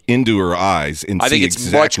look into her eyes and see. I think it's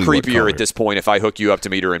exactly much creepier at this point if I hook you up to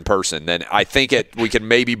meet her in person. Then I think we can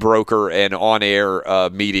maybe broker an on-air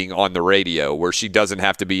meeting on the radio where she doesn't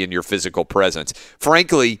have to be in your physical presence.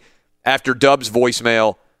 Frankly, after Dub's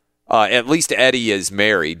voicemail, at least Eddie is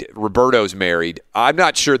married. Roberto's married. I'm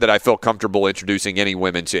not sure that I feel comfortable introducing any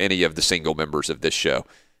women to any of the single members of this show.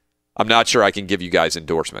 I'm not sure I can give you guys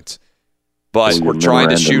endorsements. But we're trying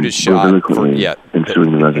to shoot a shot. That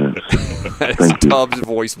is Dub's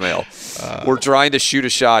voicemail. We're trying to shoot a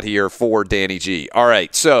shot here for Danny G. All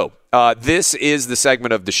right, so this is the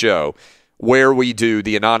segment of the show where we do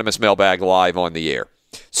the anonymous mailbag live on the air.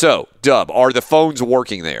 So, Dub, are the phones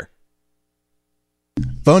working there?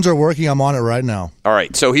 Phones are working. I'm on it right now. All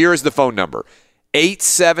right, so here is the phone number.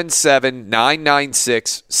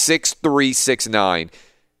 877-996-6369.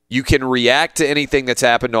 You can react to anything that's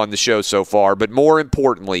happened on the show so far, but more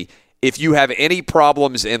importantly, if you have any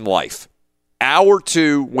problems in life, Hour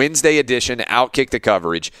 2, Wednesday edition, Outkick the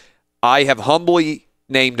Coverage, I have humbly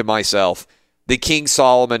named myself the King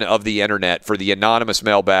Solomon of the Internet for the anonymous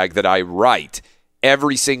mailbag that I write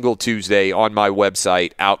every single Tuesday on my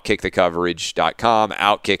website, outkickthecoverage.com,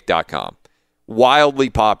 outkick.com. Wildly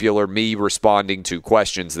popular, me responding to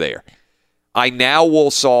questions there. I now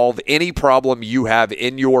will solve any problem you have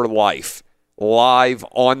in your life live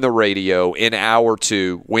on the radio in Hour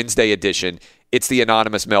 2, Wednesday edition. It's the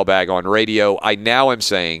anonymous mailbag on radio. I now am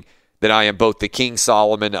saying that I am both the King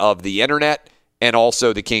Solomon of the Internet and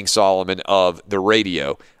also the King Solomon of the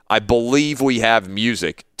radio. I believe we have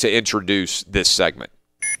music to introduce this segment.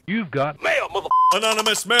 You've got mail, mother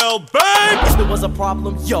anonymous mailbag. If there was a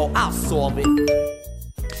problem, yo, I'll solve it.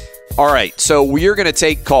 All right, so we are going to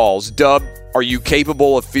take calls. Dub, are you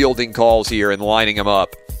capable of fielding calls here and lining them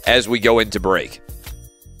up as we go into break?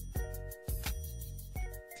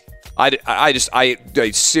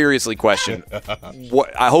 I seriously question.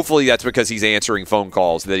 Hopefully that's because he's answering phone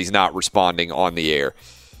calls, that he's not responding on the air.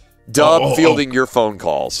 Dub, fielding your phone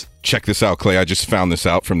calls. Check this out, Clay. I just found this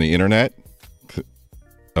out from the internet.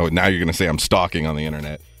 Oh, now you're going to say I'm stalking on the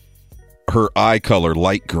internet. Her eye color,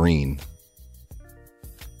 light green.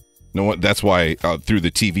 No, that's why through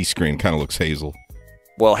the TV screen kind of looks hazel.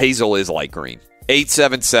 Well, hazel is light green.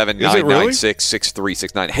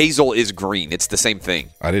 877-996-6369. Hazel is green. It's the same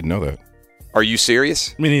thing. I didn't know that. Are you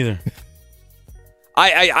serious? Me neither.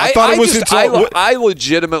 I thought it was. I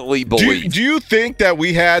legitimately believe. Do you think that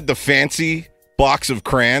we had the fancy box of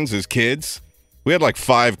crayons as kids? We had like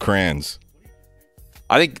 5 crayons.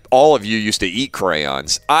 I think all of you used to eat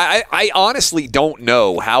crayons. I honestly don't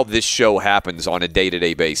know how this show happens on a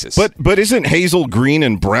day-to-day basis. But isn't hazel green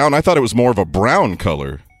and brown? I thought it was more of a brown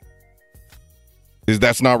color.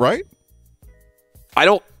 That's not right?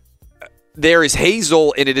 There is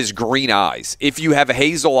hazel and it is green eyes. If you have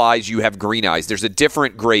hazel eyes, you have green eyes. There's a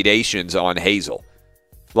different gradations on hazel.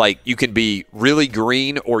 Like, you can be really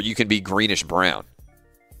green or you can be greenish brown.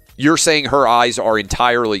 You're saying her eyes are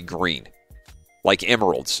entirely green, like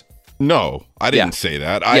emeralds. No, I didn't say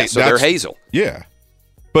that. So they're hazel. Yeah.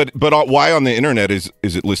 But why on the internet is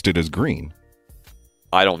it listed as green?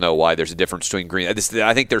 I don't know why there's a difference between green. I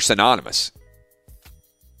think they're synonymous.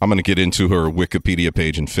 I'm going to get into her Wikipedia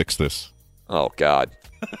page and fix this. Oh, God.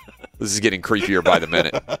 This is getting creepier by the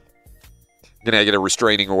minute. I'm going to get a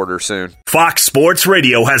restraining order soon. Fox Sports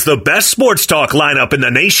Radio has the best sports talk lineup in the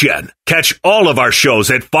nation. Catch all of our shows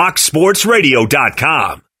at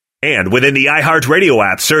foxsportsradio.com. And within the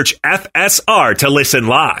iHeartRadio app, search FSR to listen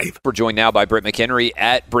live. We're joined now by Britt McHenry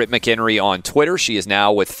at Britt McHenry on Twitter. She is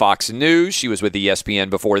now with Fox News. She was with ESPN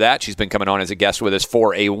before that. She's been coming on as a guest with us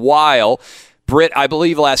for a while. Britt, I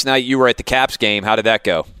believe last night you were at the Caps game. How did that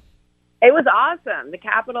go? It was awesome. The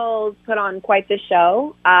Capitals put on quite the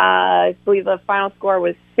show. I believe the final score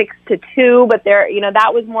was 6-2, but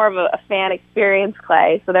that was more of a fan experience,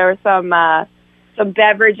 Clay. So there were some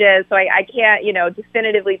beverages. So I can't,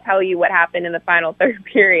 definitively tell you what happened in the final third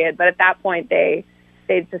period. But at that point, they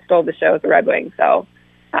just stole the show with the Red Wings. So,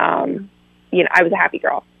 I was a happy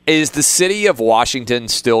girl. Is the city of Washington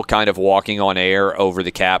still kind of walking on air over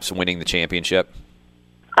the Caps winning the championship?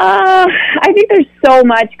 I think there's so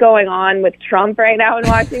much going on with Trump right now in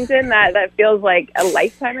Washington that feels like a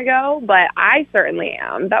lifetime ago, but I certainly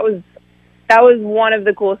am. That was one of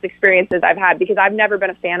the coolest experiences I've had because I've never been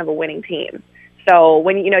a fan of a winning team. So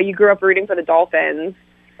when, you grew up rooting for the Dolphins,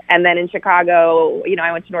 and then in Chicago,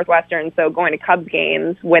 I went to Northwestern, so going to Cubs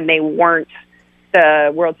games when they weren't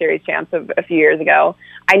the World Series champs of a few years ago,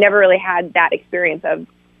 I never really had that experience of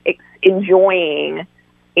enjoying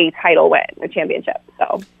a title win, a championship.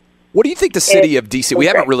 So, what do you think the city of D.C. We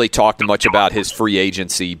haven't really talked much about his free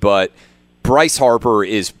agency, but Bryce Harper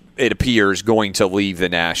is, it appears, going to leave the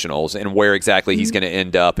Nationals, and where exactly he's going to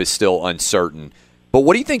end up is still uncertain. But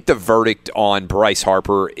what do you think the verdict on Bryce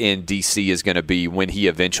Harper in D.C. is going to be when he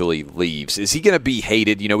eventually leaves? Is he going to be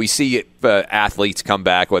hated? We see athletes come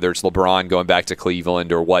back, whether it's LeBron going back to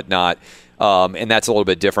Cleveland or whatnot, and that's a little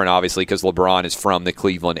bit different, obviously, because LeBron is from the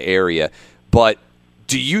Cleveland area. But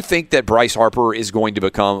do you think that Bryce Harper is going to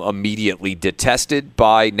become immediately detested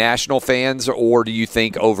by national fans, or do you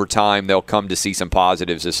think over time they'll come to see some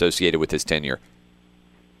positives associated with his tenure?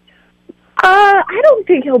 I don't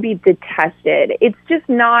think he'll be detested. It's just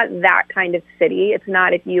not that kind of city. It's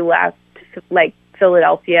not if you left, like,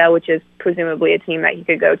 Philadelphia, which is presumably a team that he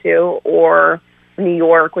could go to, or New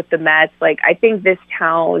York with the Mets. Like, I think this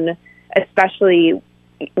town, especially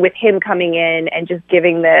with him coming in and just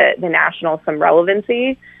giving the Nationals some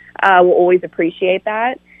relevancy, will always appreciate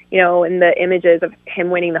that. In the images of him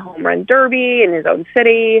winning the home run derby in his own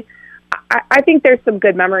city, I think there's some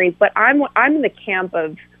good memories. But I'm in the camp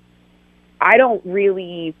of I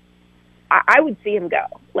would see him go.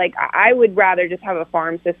 Like, I would rather just have a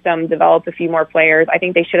farm system, develop a few more players. I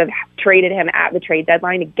think they should have traded him at the trade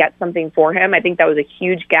deadline to get something for him. I think that was a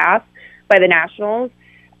huge gaffe by the Nationals.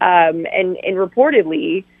 And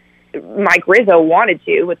reportedly, Mike Rizzo wanted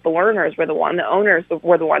to, but the owners were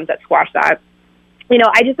the ones that squashed that.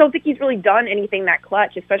 I just don't think he's really done anything that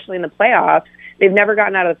clutch, especially in the playoffs. They've never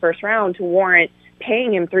gotten out of the first round to warrant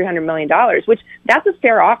paying him $300 million, which that's a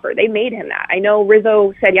fair offer. They made him that. I know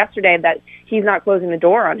Rizzo said yesterday that he's not closing the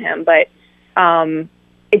door on him, but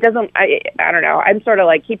it doesn't, I don't know. I'm sort of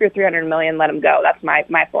like, keep your $300 million, let him go. That's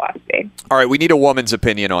my philosophy. All right, we need a woman's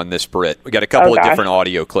opinion on this, Britt. We got a couple of different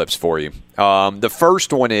audio clips for you. The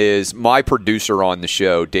first one is my producer on the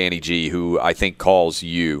show, Danny G, who I think calls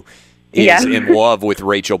you, is in love with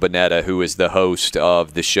Rachel Bonnetta, who is the host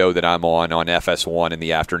of the show that I'm on FS1 in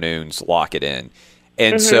the afternoons, Lock It In.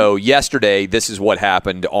 And so yesterday, this is what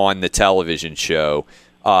happened on the television show.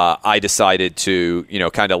 I decided to,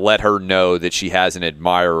 kind of let her know that she has an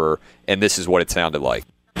admirer, and this is what it sounded like.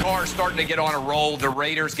 Carr starting to get on a roll. The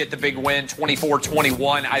Raiders get the big win,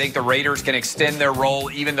 24-21. I think the Raiders can extend their roll,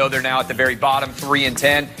 even though they're now at the very bottom,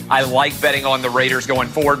 3-10. I like betting on the Raiders going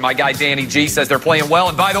forward. My guy Danny G says they're playing well.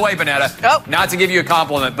 And by the way, Bonnetta, not to give you a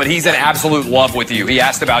compliment, but he's in absolute love with you. He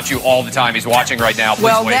asked about you all the time. He's watching right now.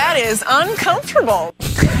 Please wait. That is uncomfortable.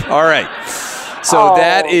 All right. So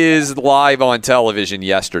that is live on television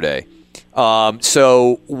yesterday.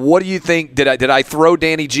 So what do you think? Did I throw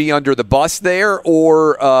Danny G under the bus there,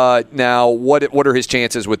 or now what are his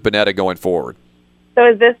chances with Bonnetta going forward? So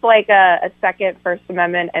is this like a second First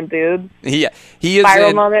Amendment and boobs? Yeah, he is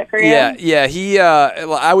viral moment for you. Yeah. He,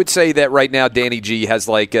 I would say that right now Danny G has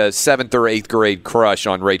like a 7th or 8th grade crush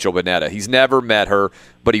on Rachel Bonnetta. He's never met her,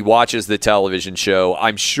 but he watches the television show.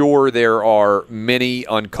 I'm sure there are many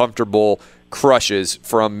uncomfortable crushes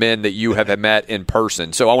from men that you have met in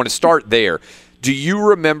person. So I want to start there. Do you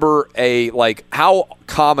remember how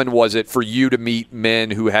common was it for you to meet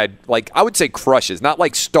men who had, I would say crushes, not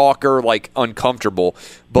like stalker, like uncomfortable,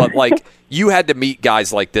 but like you had to meet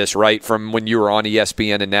guys like this, right? From when you were on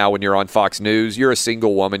ESPN and now when you're on Fox News, you're a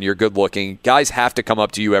single woman, you're good looking. Guys have to come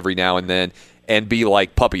up to you every now and then and be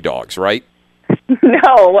like puppy dogs, right?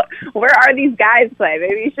 No, where are these guys, Clay?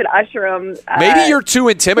 Maybe you should usher them. Maybe you're too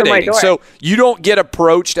intimidating. So you don't get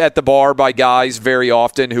approached at the bar by guys very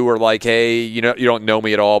often who are like, "Hey, you don't know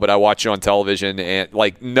me at all, but I watch you on television," and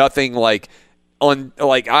nothing I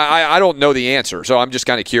don't know the answer, so I'm just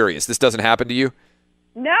kind of curious. This doesn't happen to you?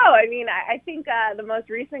 No, I mean, I think the most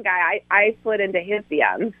recent guy, I slid into his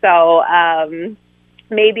DM. So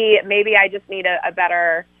maybe I just need a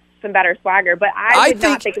better some better swagger. But I would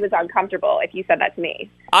not think it was uncomfortable if you said that to me.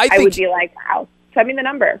 I would be like, wow, send me the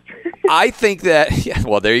number. I think that. Yeah,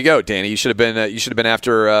 well, there you go, Danny. You should have been.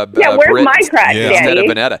 After. Where's Britt my crush, Danny? Instead of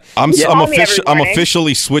Vanetta. I'm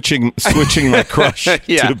officially switching my crush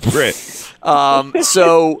to Britt.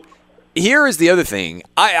 So here is the other thing.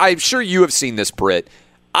 I'm sure you have seen this, Britt.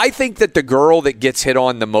 I think that the girl that gets hit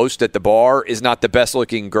on the most at the bar is not the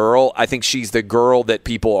best-looking girl. I think she's the girl that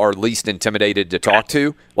people are least intimidated to talk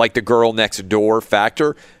to, like the girl next door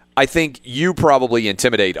factor. I think you probably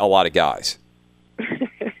intimidate a lot of guys.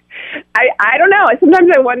 I don't know. Sometimes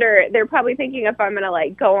I wonder, they're probably thinking if I'm going to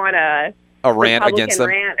like go on a rant against them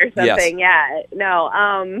rant or something. Yes. Yeah. No.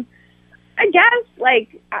 I guess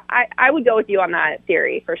like I would go with you on that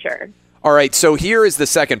theory for sure. All right, so here is the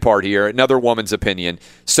second part here, another woman's opinion.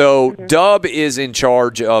 So Dub is in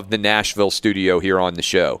charge of the Nashville studio here on the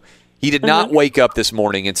show. He did not wake up this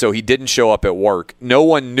morning, and so he didn't show up at work. No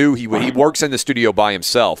one knew he works in the studio by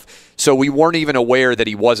himself, so we weren't even aware that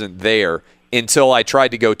he wasn't there until I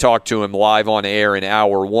tried to go talk to him live on air in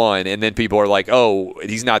hour one, and then people are like, oh,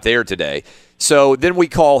 he's not there today. So then we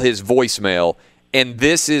call his voicemail, and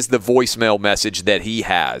this is the voicemail message that he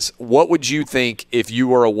has. What would you think if you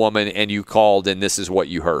were a woman and you called and this is what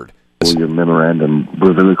you heard? Your memorandum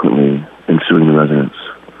eloquently ensuing the residence.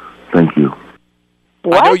 Thank you.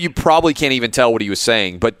 What? I know you probably can't even tell what he was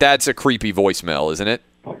saying, but that's a creepy voicemail, isn't it?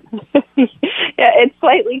 Yeah, it's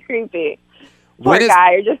slightly creepy. Poor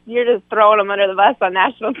guy, you're just throwing him under the bus on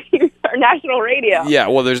national TV or national radio. Yeah,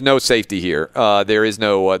 well, there's no safety here. There is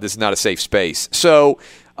no. This is not a safe space. So.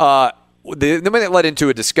 The minute led into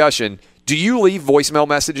a discussion. Do you leave voicemail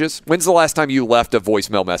messages? When's the last time you left a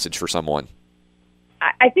voicemail message for someone?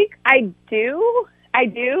 I think I do.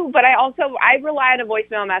 But I rely on a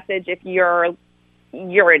voicemail message if you're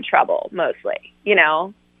in trouble, mostly, you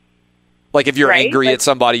know? Like if you're angry at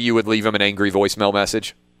somebody, you would leave them an angry voicemail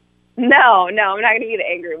message? No, I'm not going to be the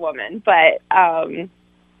angry woman. But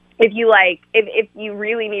if you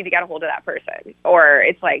really need to get a hold of that person, or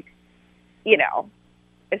it's like, you know,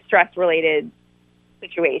 a stress-related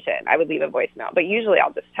situation, I would leave a voicemail. But usually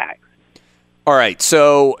I'll just text. All right.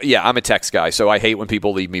 So, yeah, I'm a text guy, so I hate when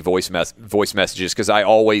people leave me voice messages because I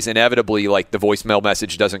always inevitably, like, the voicemail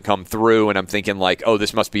message doesn't come through, and I'm thinking, like, oh,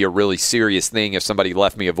 this must be a really serious thing if somebody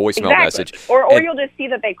left me a voicemail message. Or you'll just see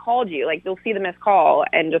that they called you. Like, you'll see the missed call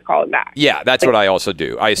and just call it back. Yeah, that's what I also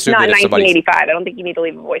do. I assume that if somebody's... Not 1985. I don't think you need to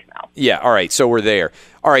leave a voicemail. Yeah, all right. So we're there.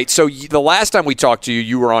 All right. So the last time we talked to you,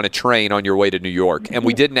 you were on a train on your way to New York, and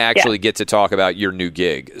we didn't actually get to talk about your new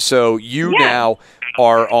gig. So you now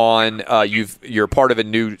are on you're part of a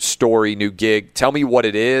new story, new gig. Tell me what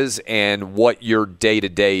it is and what your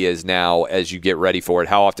day-to-day is now as you get ready for it.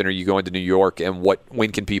 How often are you going to New York, and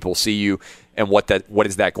when can people see you, and what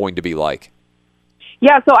is that going to be like?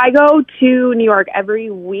 Yeah, so I go to New York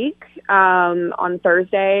every week on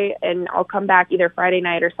Thursday, and I'll come back either Friday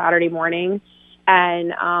night or Saturday morning.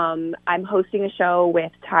 And I'm hosting a show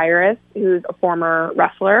with Tyrus, who's a former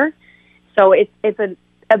wrestler. So it's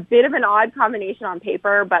a bit of an odd combination on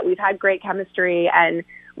paper, but we've had great chemistry, and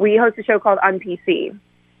we host a show called UnPC.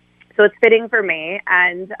 So it's fitting for me,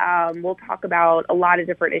 and we'll talk about a lot of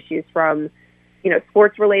different issues from, you know,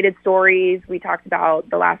 sports-related stories. We talked about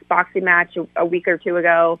the last boxing match a week or two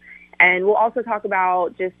ago, and we'll also talk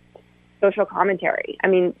about just social commentary. I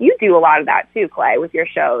mean, you do a lot of that too, Clay, with your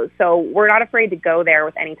shows. So we're not afraid to go there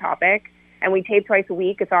with any topic, and we tape twice a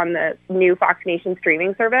week. It's on the new Fox Nation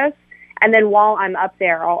streaming service. And then while I'm up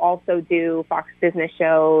there, I'll also do Fox Business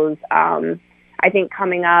shows. I think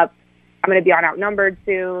coming up, I'm going to be on Outnumbered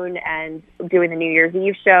soon and doing the New Year's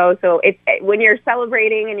Eve show. So when you're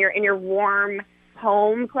celebrating and you're in your warm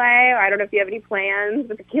home, Clay, I don't know if you have any plans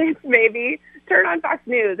with the kids, maybe, turn on Fox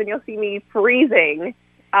News and you'll see me freezing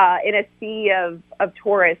in a sea of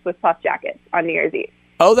tourists with puff jackets on New Year's Eve.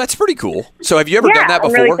 Oh, that's pretty cool. So have you ever done that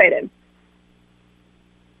before? I'm really excited.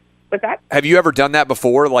 What's that? Have you ever done that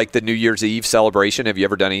before, like the New Year's Eve celebration? Have you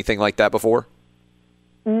ever done anything like that before?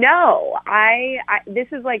 No. I this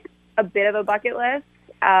is like a bit of a bucket list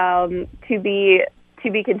to be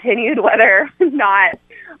continued, whether or not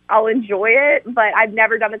I'll enjoy it. But I've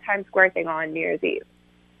never done the Times Square thing on New Year's Eve.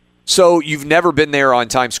 So you've never been there on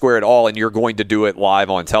Times Square at all, and you're going to do it live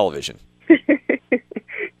on television.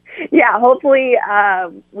 Yeah, hopefully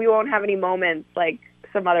we won't have any moments like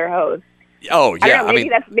some other hosts. Oh yeah, I don't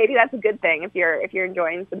know, maybe that's a good thing if you're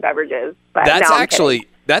enjoying some beverages. But that's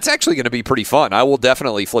actually going to be pretty fun. I will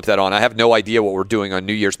definitely flip that on. I have no idea what we're doing on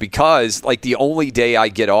New Year's because like the only day I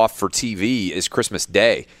get off for TV is Christmas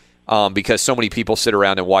Day. Because so many people sit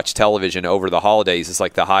around and watch television over the holidays. It's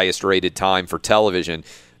like the highest rated time for television.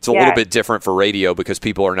 It's a little bit different for radio because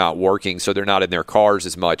people are not working, so they're not in their cars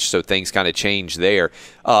as much, so things kind of change there.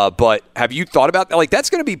 But have you thought about that? Like, that's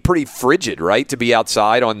going to be pretty frigid, right, to be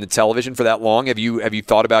outside on the television for that long? Have you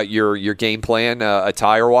thought about your game plan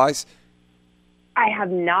attire-wise? I have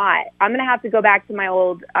not. I'm going to have to go back to my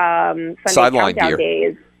old Sunday sideline countdown gear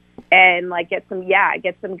days and like get some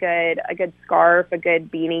a good scarf, a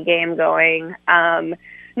good beanie game going.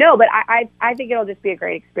 No, but I think it'll just be a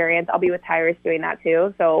great experience. I'll be with Tyrus doing that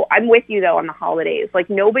too. So I'm with you though on the holidays. Like,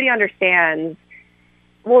 nobody understands.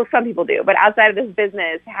 Well, some people do, but outside of this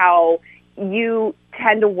business, how you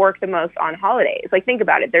tend to work the most on holidays. Like, think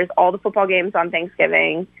about it. There's all the football games on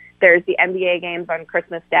Thanksgiving. There's the NBA games on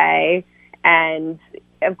Christmas Day. And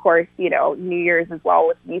of course, New Year's as well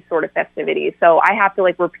with these sort of festivities. So I have to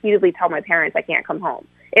repeatedly tell my parents I can't come home.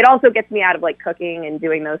 It also gets me out of cooking and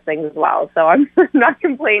doing those things as well. So I'm not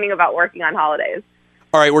complaining about working on holidays.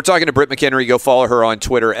 All right, we're talking to Britt McHenry. Go follow her on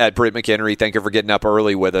Twitter at Britt McHenry. Thank you for getting up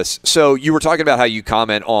early with us. So you were talking about how you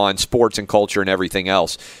comment on sports and culture and everything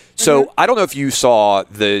else. So I don't know if you saw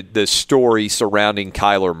the story surrounding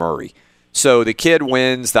Kyler Murray. So the kid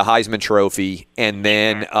wins the Heisman Trophy, and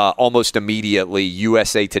then almost immediately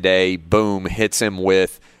USA Today, boom, hits him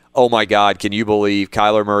with, oh, my God, can you believe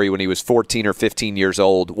Kyler Murray, when he was 14 or 15 years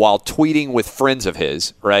old, while tweeting with friends of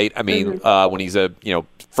his, right? I mean, when he's a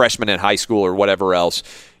freshman in high school or whatever else,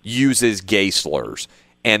 uses gay slurs.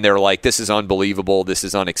 And they're like, this is unbelievable. This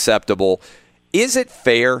is unacceptable. Is it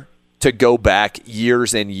fair to go back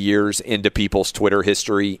years and years into people's Twitter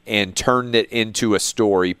history and turn it into a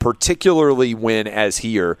story, particularly when, as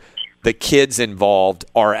here, the kids involved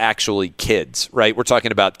are actually kids, right? We're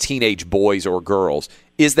talking about teenage boys or girls.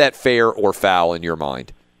 Is that fair or foul in your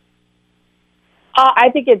mind? I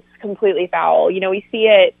think it's completely foul. We see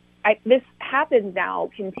it. This happens now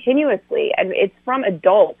continuously, and it's from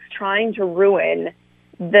adults trying to ruin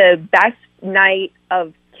the best night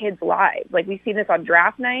of kids' lives. Like, we've seen this on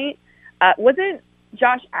draft night. Wasn't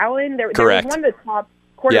Josh Allen? There was one of the top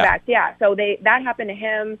quarterbacks. Yeah. So that happened to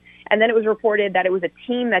him. And then it was reported that it was a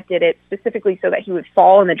team that did it specifically so that he would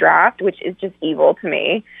fall in the draft, which is just evil to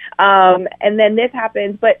me. And then this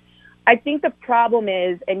happens. But I think the problem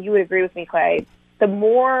is, and you would agree with me, Clay, the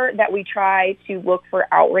more that we try to look for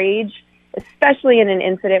outrage, especially in an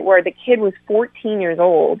incident where the kid was 14 years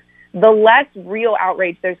old, the less real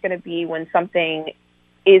outrage there's going to be when something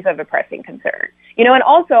is of a pressing concern. And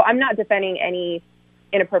also, I'm not defending any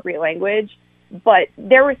inappropriate language, but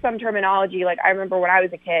there was some terminology, like I remember when I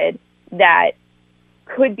was a kid, that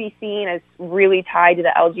could be seen as really tied to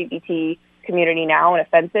the LGBT community now and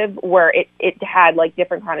offensive, where it had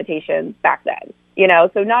different connotations back then.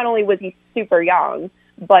 So not only was he super young,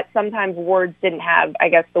 but sometimes words didn't have, I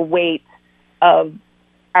guess, the weight of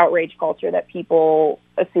outrage culture that people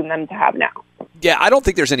assume them to have now. Yeah, I don't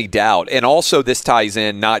think there's any doubt. And also, this ties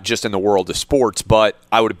in not just in the world of sports, but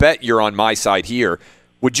I would bet you're on my side here.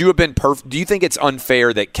 Would you have been perfect? Do you think it's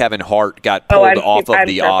unfair that Kevin Hart got pulled off of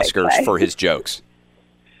the Oscars for his jokes?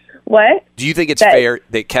 What? Do you think it's fair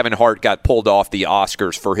that Kevin Hart got pulled off the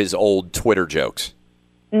Oscars for his old Twitter jokes?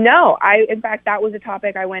 No. In fact, that was a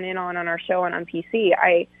topic I went in on our show on PC.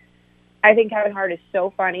 I think Kevin Hart is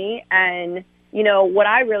so funny. And, what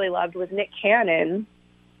I really loved was Nick Cannon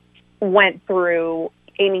went through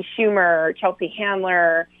Amy Schumer, Chelsea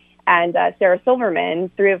Handler, and Sarah Silverman,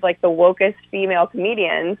 three of the wokest female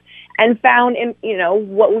comedians, and found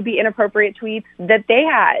what would be inappropriate tweets that they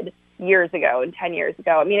had years ago and 10 years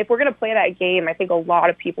ago. I mean, if we're going to play that game, I think a lot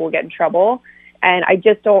of people will get in trouble, and I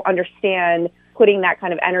just don't understand putting that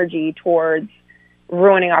kind of energy towards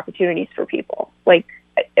ruining opportunities for people.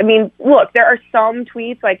 I mean, look, there are some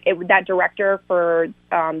tweets, that director for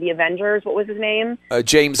the Avengers, what was his name?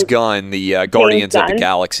 James Gunn, the Guardians of the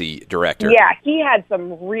Galaxy director. Yeah, he had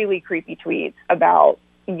some really creepy tweets about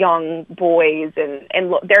young boys,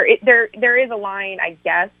 and look, there is a line, I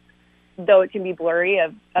guess, though it can be blurry,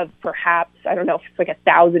 of perhaps, I don't know if it's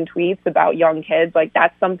 1,000 tweets about young kids.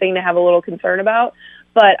 That's something to have a little concern about.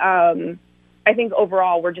 But I think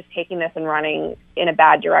overall we're just taking this and running in a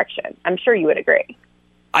bad direction. I'm sure you would agree.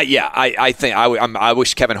 I think I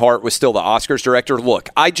wish Kevin Hart was still the Oscars director. Look,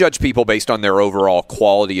 I judge people based on their overall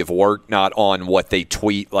quality of work, not on what they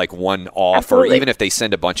tweet one off. Absolutely. Or even if they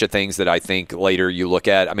send a bunch of things that I think later you look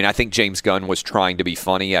at. I mean, I think James Gunn was trying to be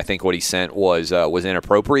funny. I think what he sent was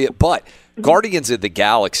inappropriate. But Guardians of the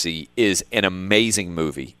Galaxy is an amazing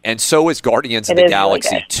movie, and so is Guardians of the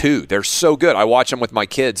Galaxy really 2. They're so good. I watch them with my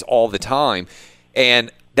kids all the time, and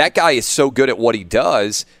that guy is so good at what he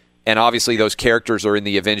does and obviously those characters are in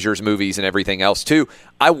the Avengers movies and everything else too.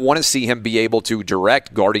 I want to see him be able to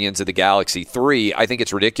direct Guardians of the Galaxy 3. I think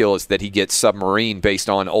it's ridiculous that he gets Submarine based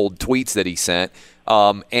on old tweets that he sent.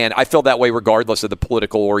 And I feel that way regardless of the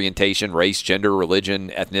political orientation, race, gender, religion,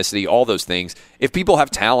 ethnicity, all those things. If people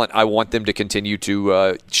have talent, I want them to continue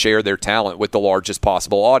to share their talent with the largest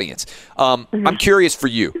possible audience. I'm curious for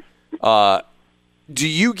you. Do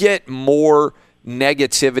you get more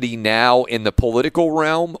negativity now in the political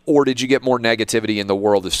realm, or did you get more negativity in the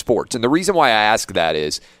world of sports? And the reason why I ask that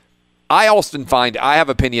is I often find I have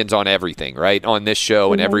opinions on everything, right, on this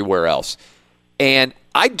show and everywhere else. And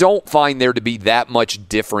I don't find there to be that much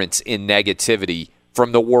difference in negativity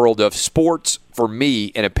from the world of sports, for me,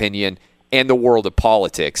 in opinion, and the world of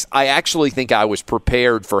politics. I actually think I was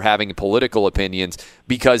prepared for having political opinions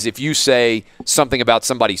because if you say something about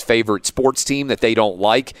somebody's favorite sports team that they don't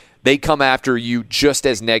like, they come after you just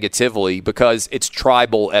as negatively because it's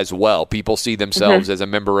tribal as well. People see themselves as a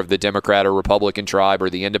member of the Democrat or Republican tribe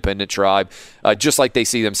or the independent tribe, just like they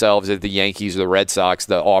see themselves as the Yankees, the Red Sox,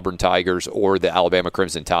 the Auburn Tigers, or the Alabama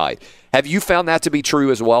Crimson Tide. Have you found that to be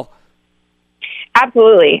true as well?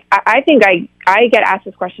 Absolutely. I think I get asked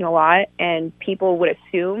this question a lot, and people would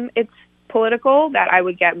assume it's political, that I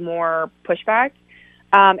would get more pushback.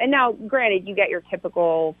 And now, granted, you get your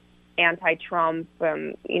typical anti-Trump,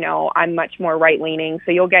 I'm much more right-leaning,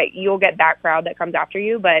 so you'll get that crowd that comes after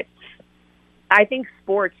you. But I think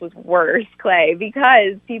sports was worse, Clay,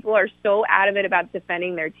 because people are so adamant about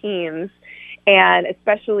defending their teams, and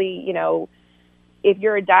especially, if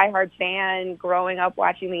you're a diehard fan growing up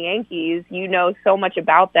watching the Yankees, you know so much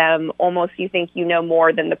about them, almost you think you know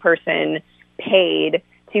more than the person paid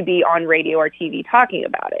to be on radio or TV talking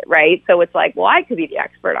about it, right? So it's like, well, I could be the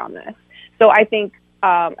expert on this. So I think,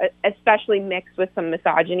 especially mixed with some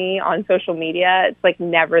misogyny on social media, it's like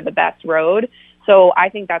never the best road. So I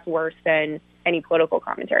think that's worse than any political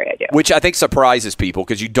commentary I do. Which I think surprises people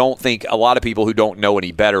because you don't think, a lot of people who don't know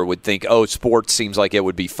any better would think, oh, sports seems like it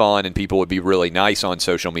would be fun and people would be really nice on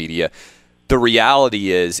social media. The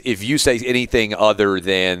reality is, if you say anything other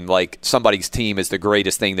than like somebody's team is the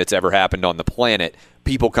greatest thing that's ever happened on the planet,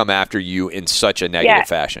 people come after you in such a negative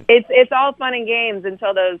fashion. It's all fun and games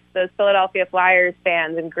until those Philadelphia Flyers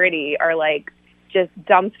fans and Gritty are like just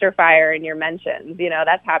dumpster fire in your mentions.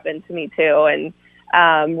 That's happened to me too. And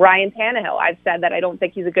Ryan Tannehill, I've said that I don't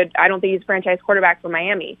think he's a franchise quarterback for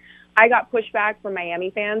Miami. I got pushback from Miami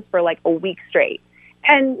fans for like a week straight.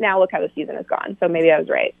 And now look how the season has gone. So maybe I was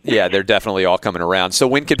right. Yeah, they're definitely all coming around. So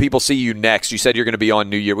when can people see you next? You said you're going to be on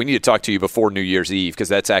New Year. We need to talk to you before New Year's Eve because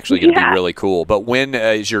that's actually going to be really cool. But when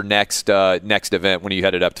is your next event? When are you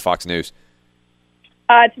headed up to Fox News?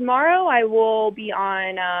 Tomorrow I will be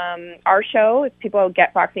on our show, if people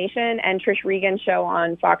get Fox Nation, and Trish Regan's show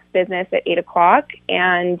on Fox Business at 8 o'clock.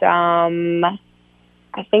 And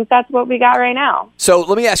I think that's what we got right now. So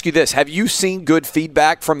let me ask you this. Have you seen good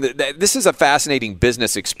feedback from this is a fascinating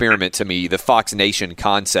business experiment to me, the Fox Nation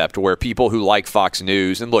concept, where people who like Fox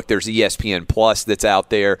News, and look, there's ESPN Plus that's out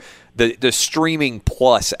there. The streaming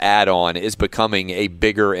plus add-on is becoming a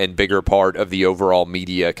bigger and bigger part of the overall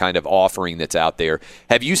media kind of offering that's out there.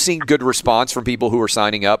 Have you seen good response from people who are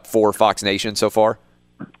signing up for Fox Nation so far?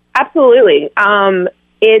 Absolutely.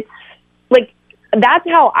 It's like, that's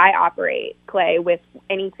how I operate, Clay, with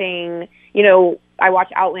anything. I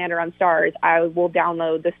watch Outlander on Starz. I will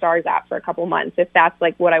download the Starz app for a couple months if that's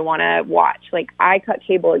like what I want to watch. Like, I cut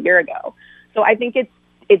cable a year ago. So I think it's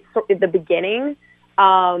the beginning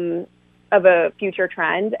of a future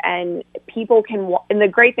trend, and people can and the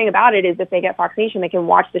great thing about it is if they get Fox Nation, they can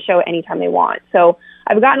watch the show anytime they want. So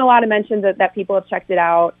I've gotten a lot of mentions that people have checked it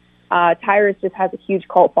out. Tyrus just has a huge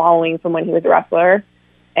cult following from when he was a wrestler,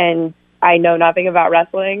 and I know nothing about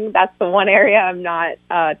wrestling. That's the one area I'm not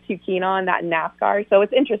too keen on, that and NASCAR. So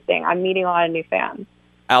it's interesting. I'm meeting a lot of new fans.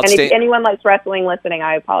 And if anyone likes wrestling listening,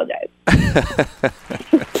 I apologize.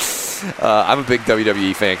 I'm a big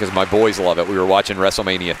WWE fan because my boys love it. We were watching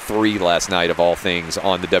WrestleMania 3 last night, of all things,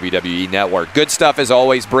 on the WWE Network. Good stuff as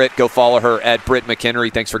always, Britt. Go follow her at Britt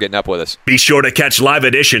McHenry. Thanks for getting up with us. Be sure to catch live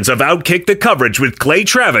editions of Outkick the Coverage with Clay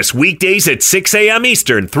Travis weekdays at 6 a.m.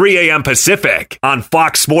 Eastern, 3 a.m. Pacific on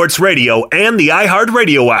Fox Sports Radio and the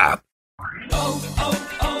iHeartRadio app.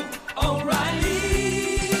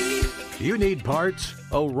 You need parts?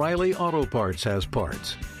 O'Reilly Auto Parts has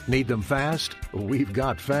parts. Need them fast? We've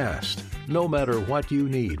got fast. No matter what you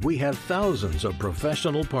need, we have thousands of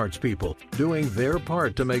professional parts people doing their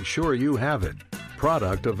part to make sure you have it.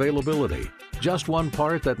 Product availability. Just one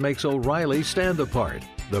part that makes O'Reilly stand apart.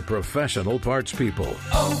 The professional parts people.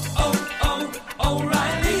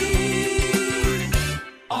 O'Reilly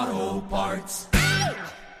Auto Parts.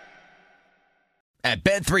 At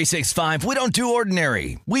Bet365, we don't do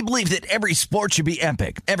ordinary. We believe that every sport should be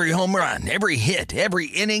epic. Every home run, every hit, every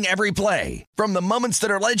inning, every play. From the moments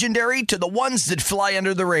that are legendary to the ones that fly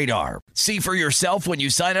under the radar. See for yourself when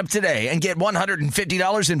you sign up today and get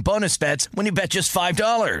 $150 in bonus bets when you bet just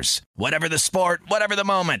 $5. Whatever the sport, whatever the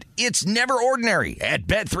moment, it's never ordinary at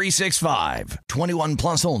Bet365. 21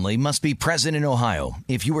 plus only. Must be present in Ohio.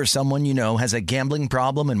 If you or someone you know has a gambling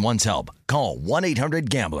problem and wants help, call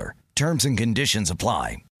 1-800-GAMBLER. Terms and conditions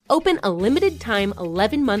apply. Open a limited-time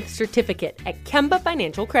 11-month certificate at Kemba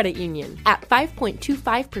Financial Credit Union. At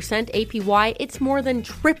 5.25% APY, it's more than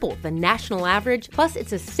triple the national average, plus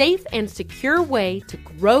it's a safe and secure way to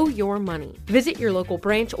grow your money. Visit your local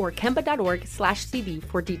branch or kemba.org/cb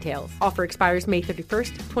for details. Offer expires May 31st,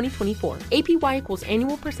 2024. APY equals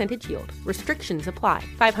annual percentage yield. Restrictions apply.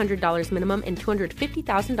 $500 minimum and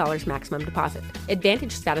 $250,000 maximum deposit.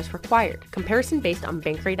 Advantage status required. Comparison based on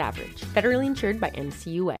bank rate average. Federally insured by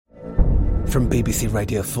NCUA. From BBC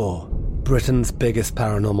Radio 4, Britain's biggest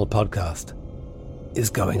paranormal podcast is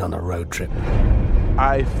going on a road trip.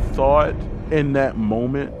 I thought in that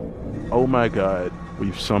moment, oh my God,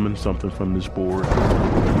 we've summoned something from this board.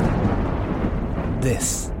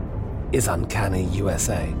 This is Uncanny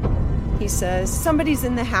USA. He says, somebody's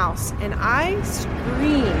in the house, and I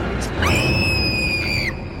screamed.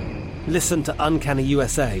 Listen to Uncanny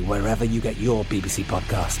USA wherever you get your BBC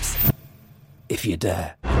podcasts, if you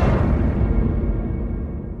dare.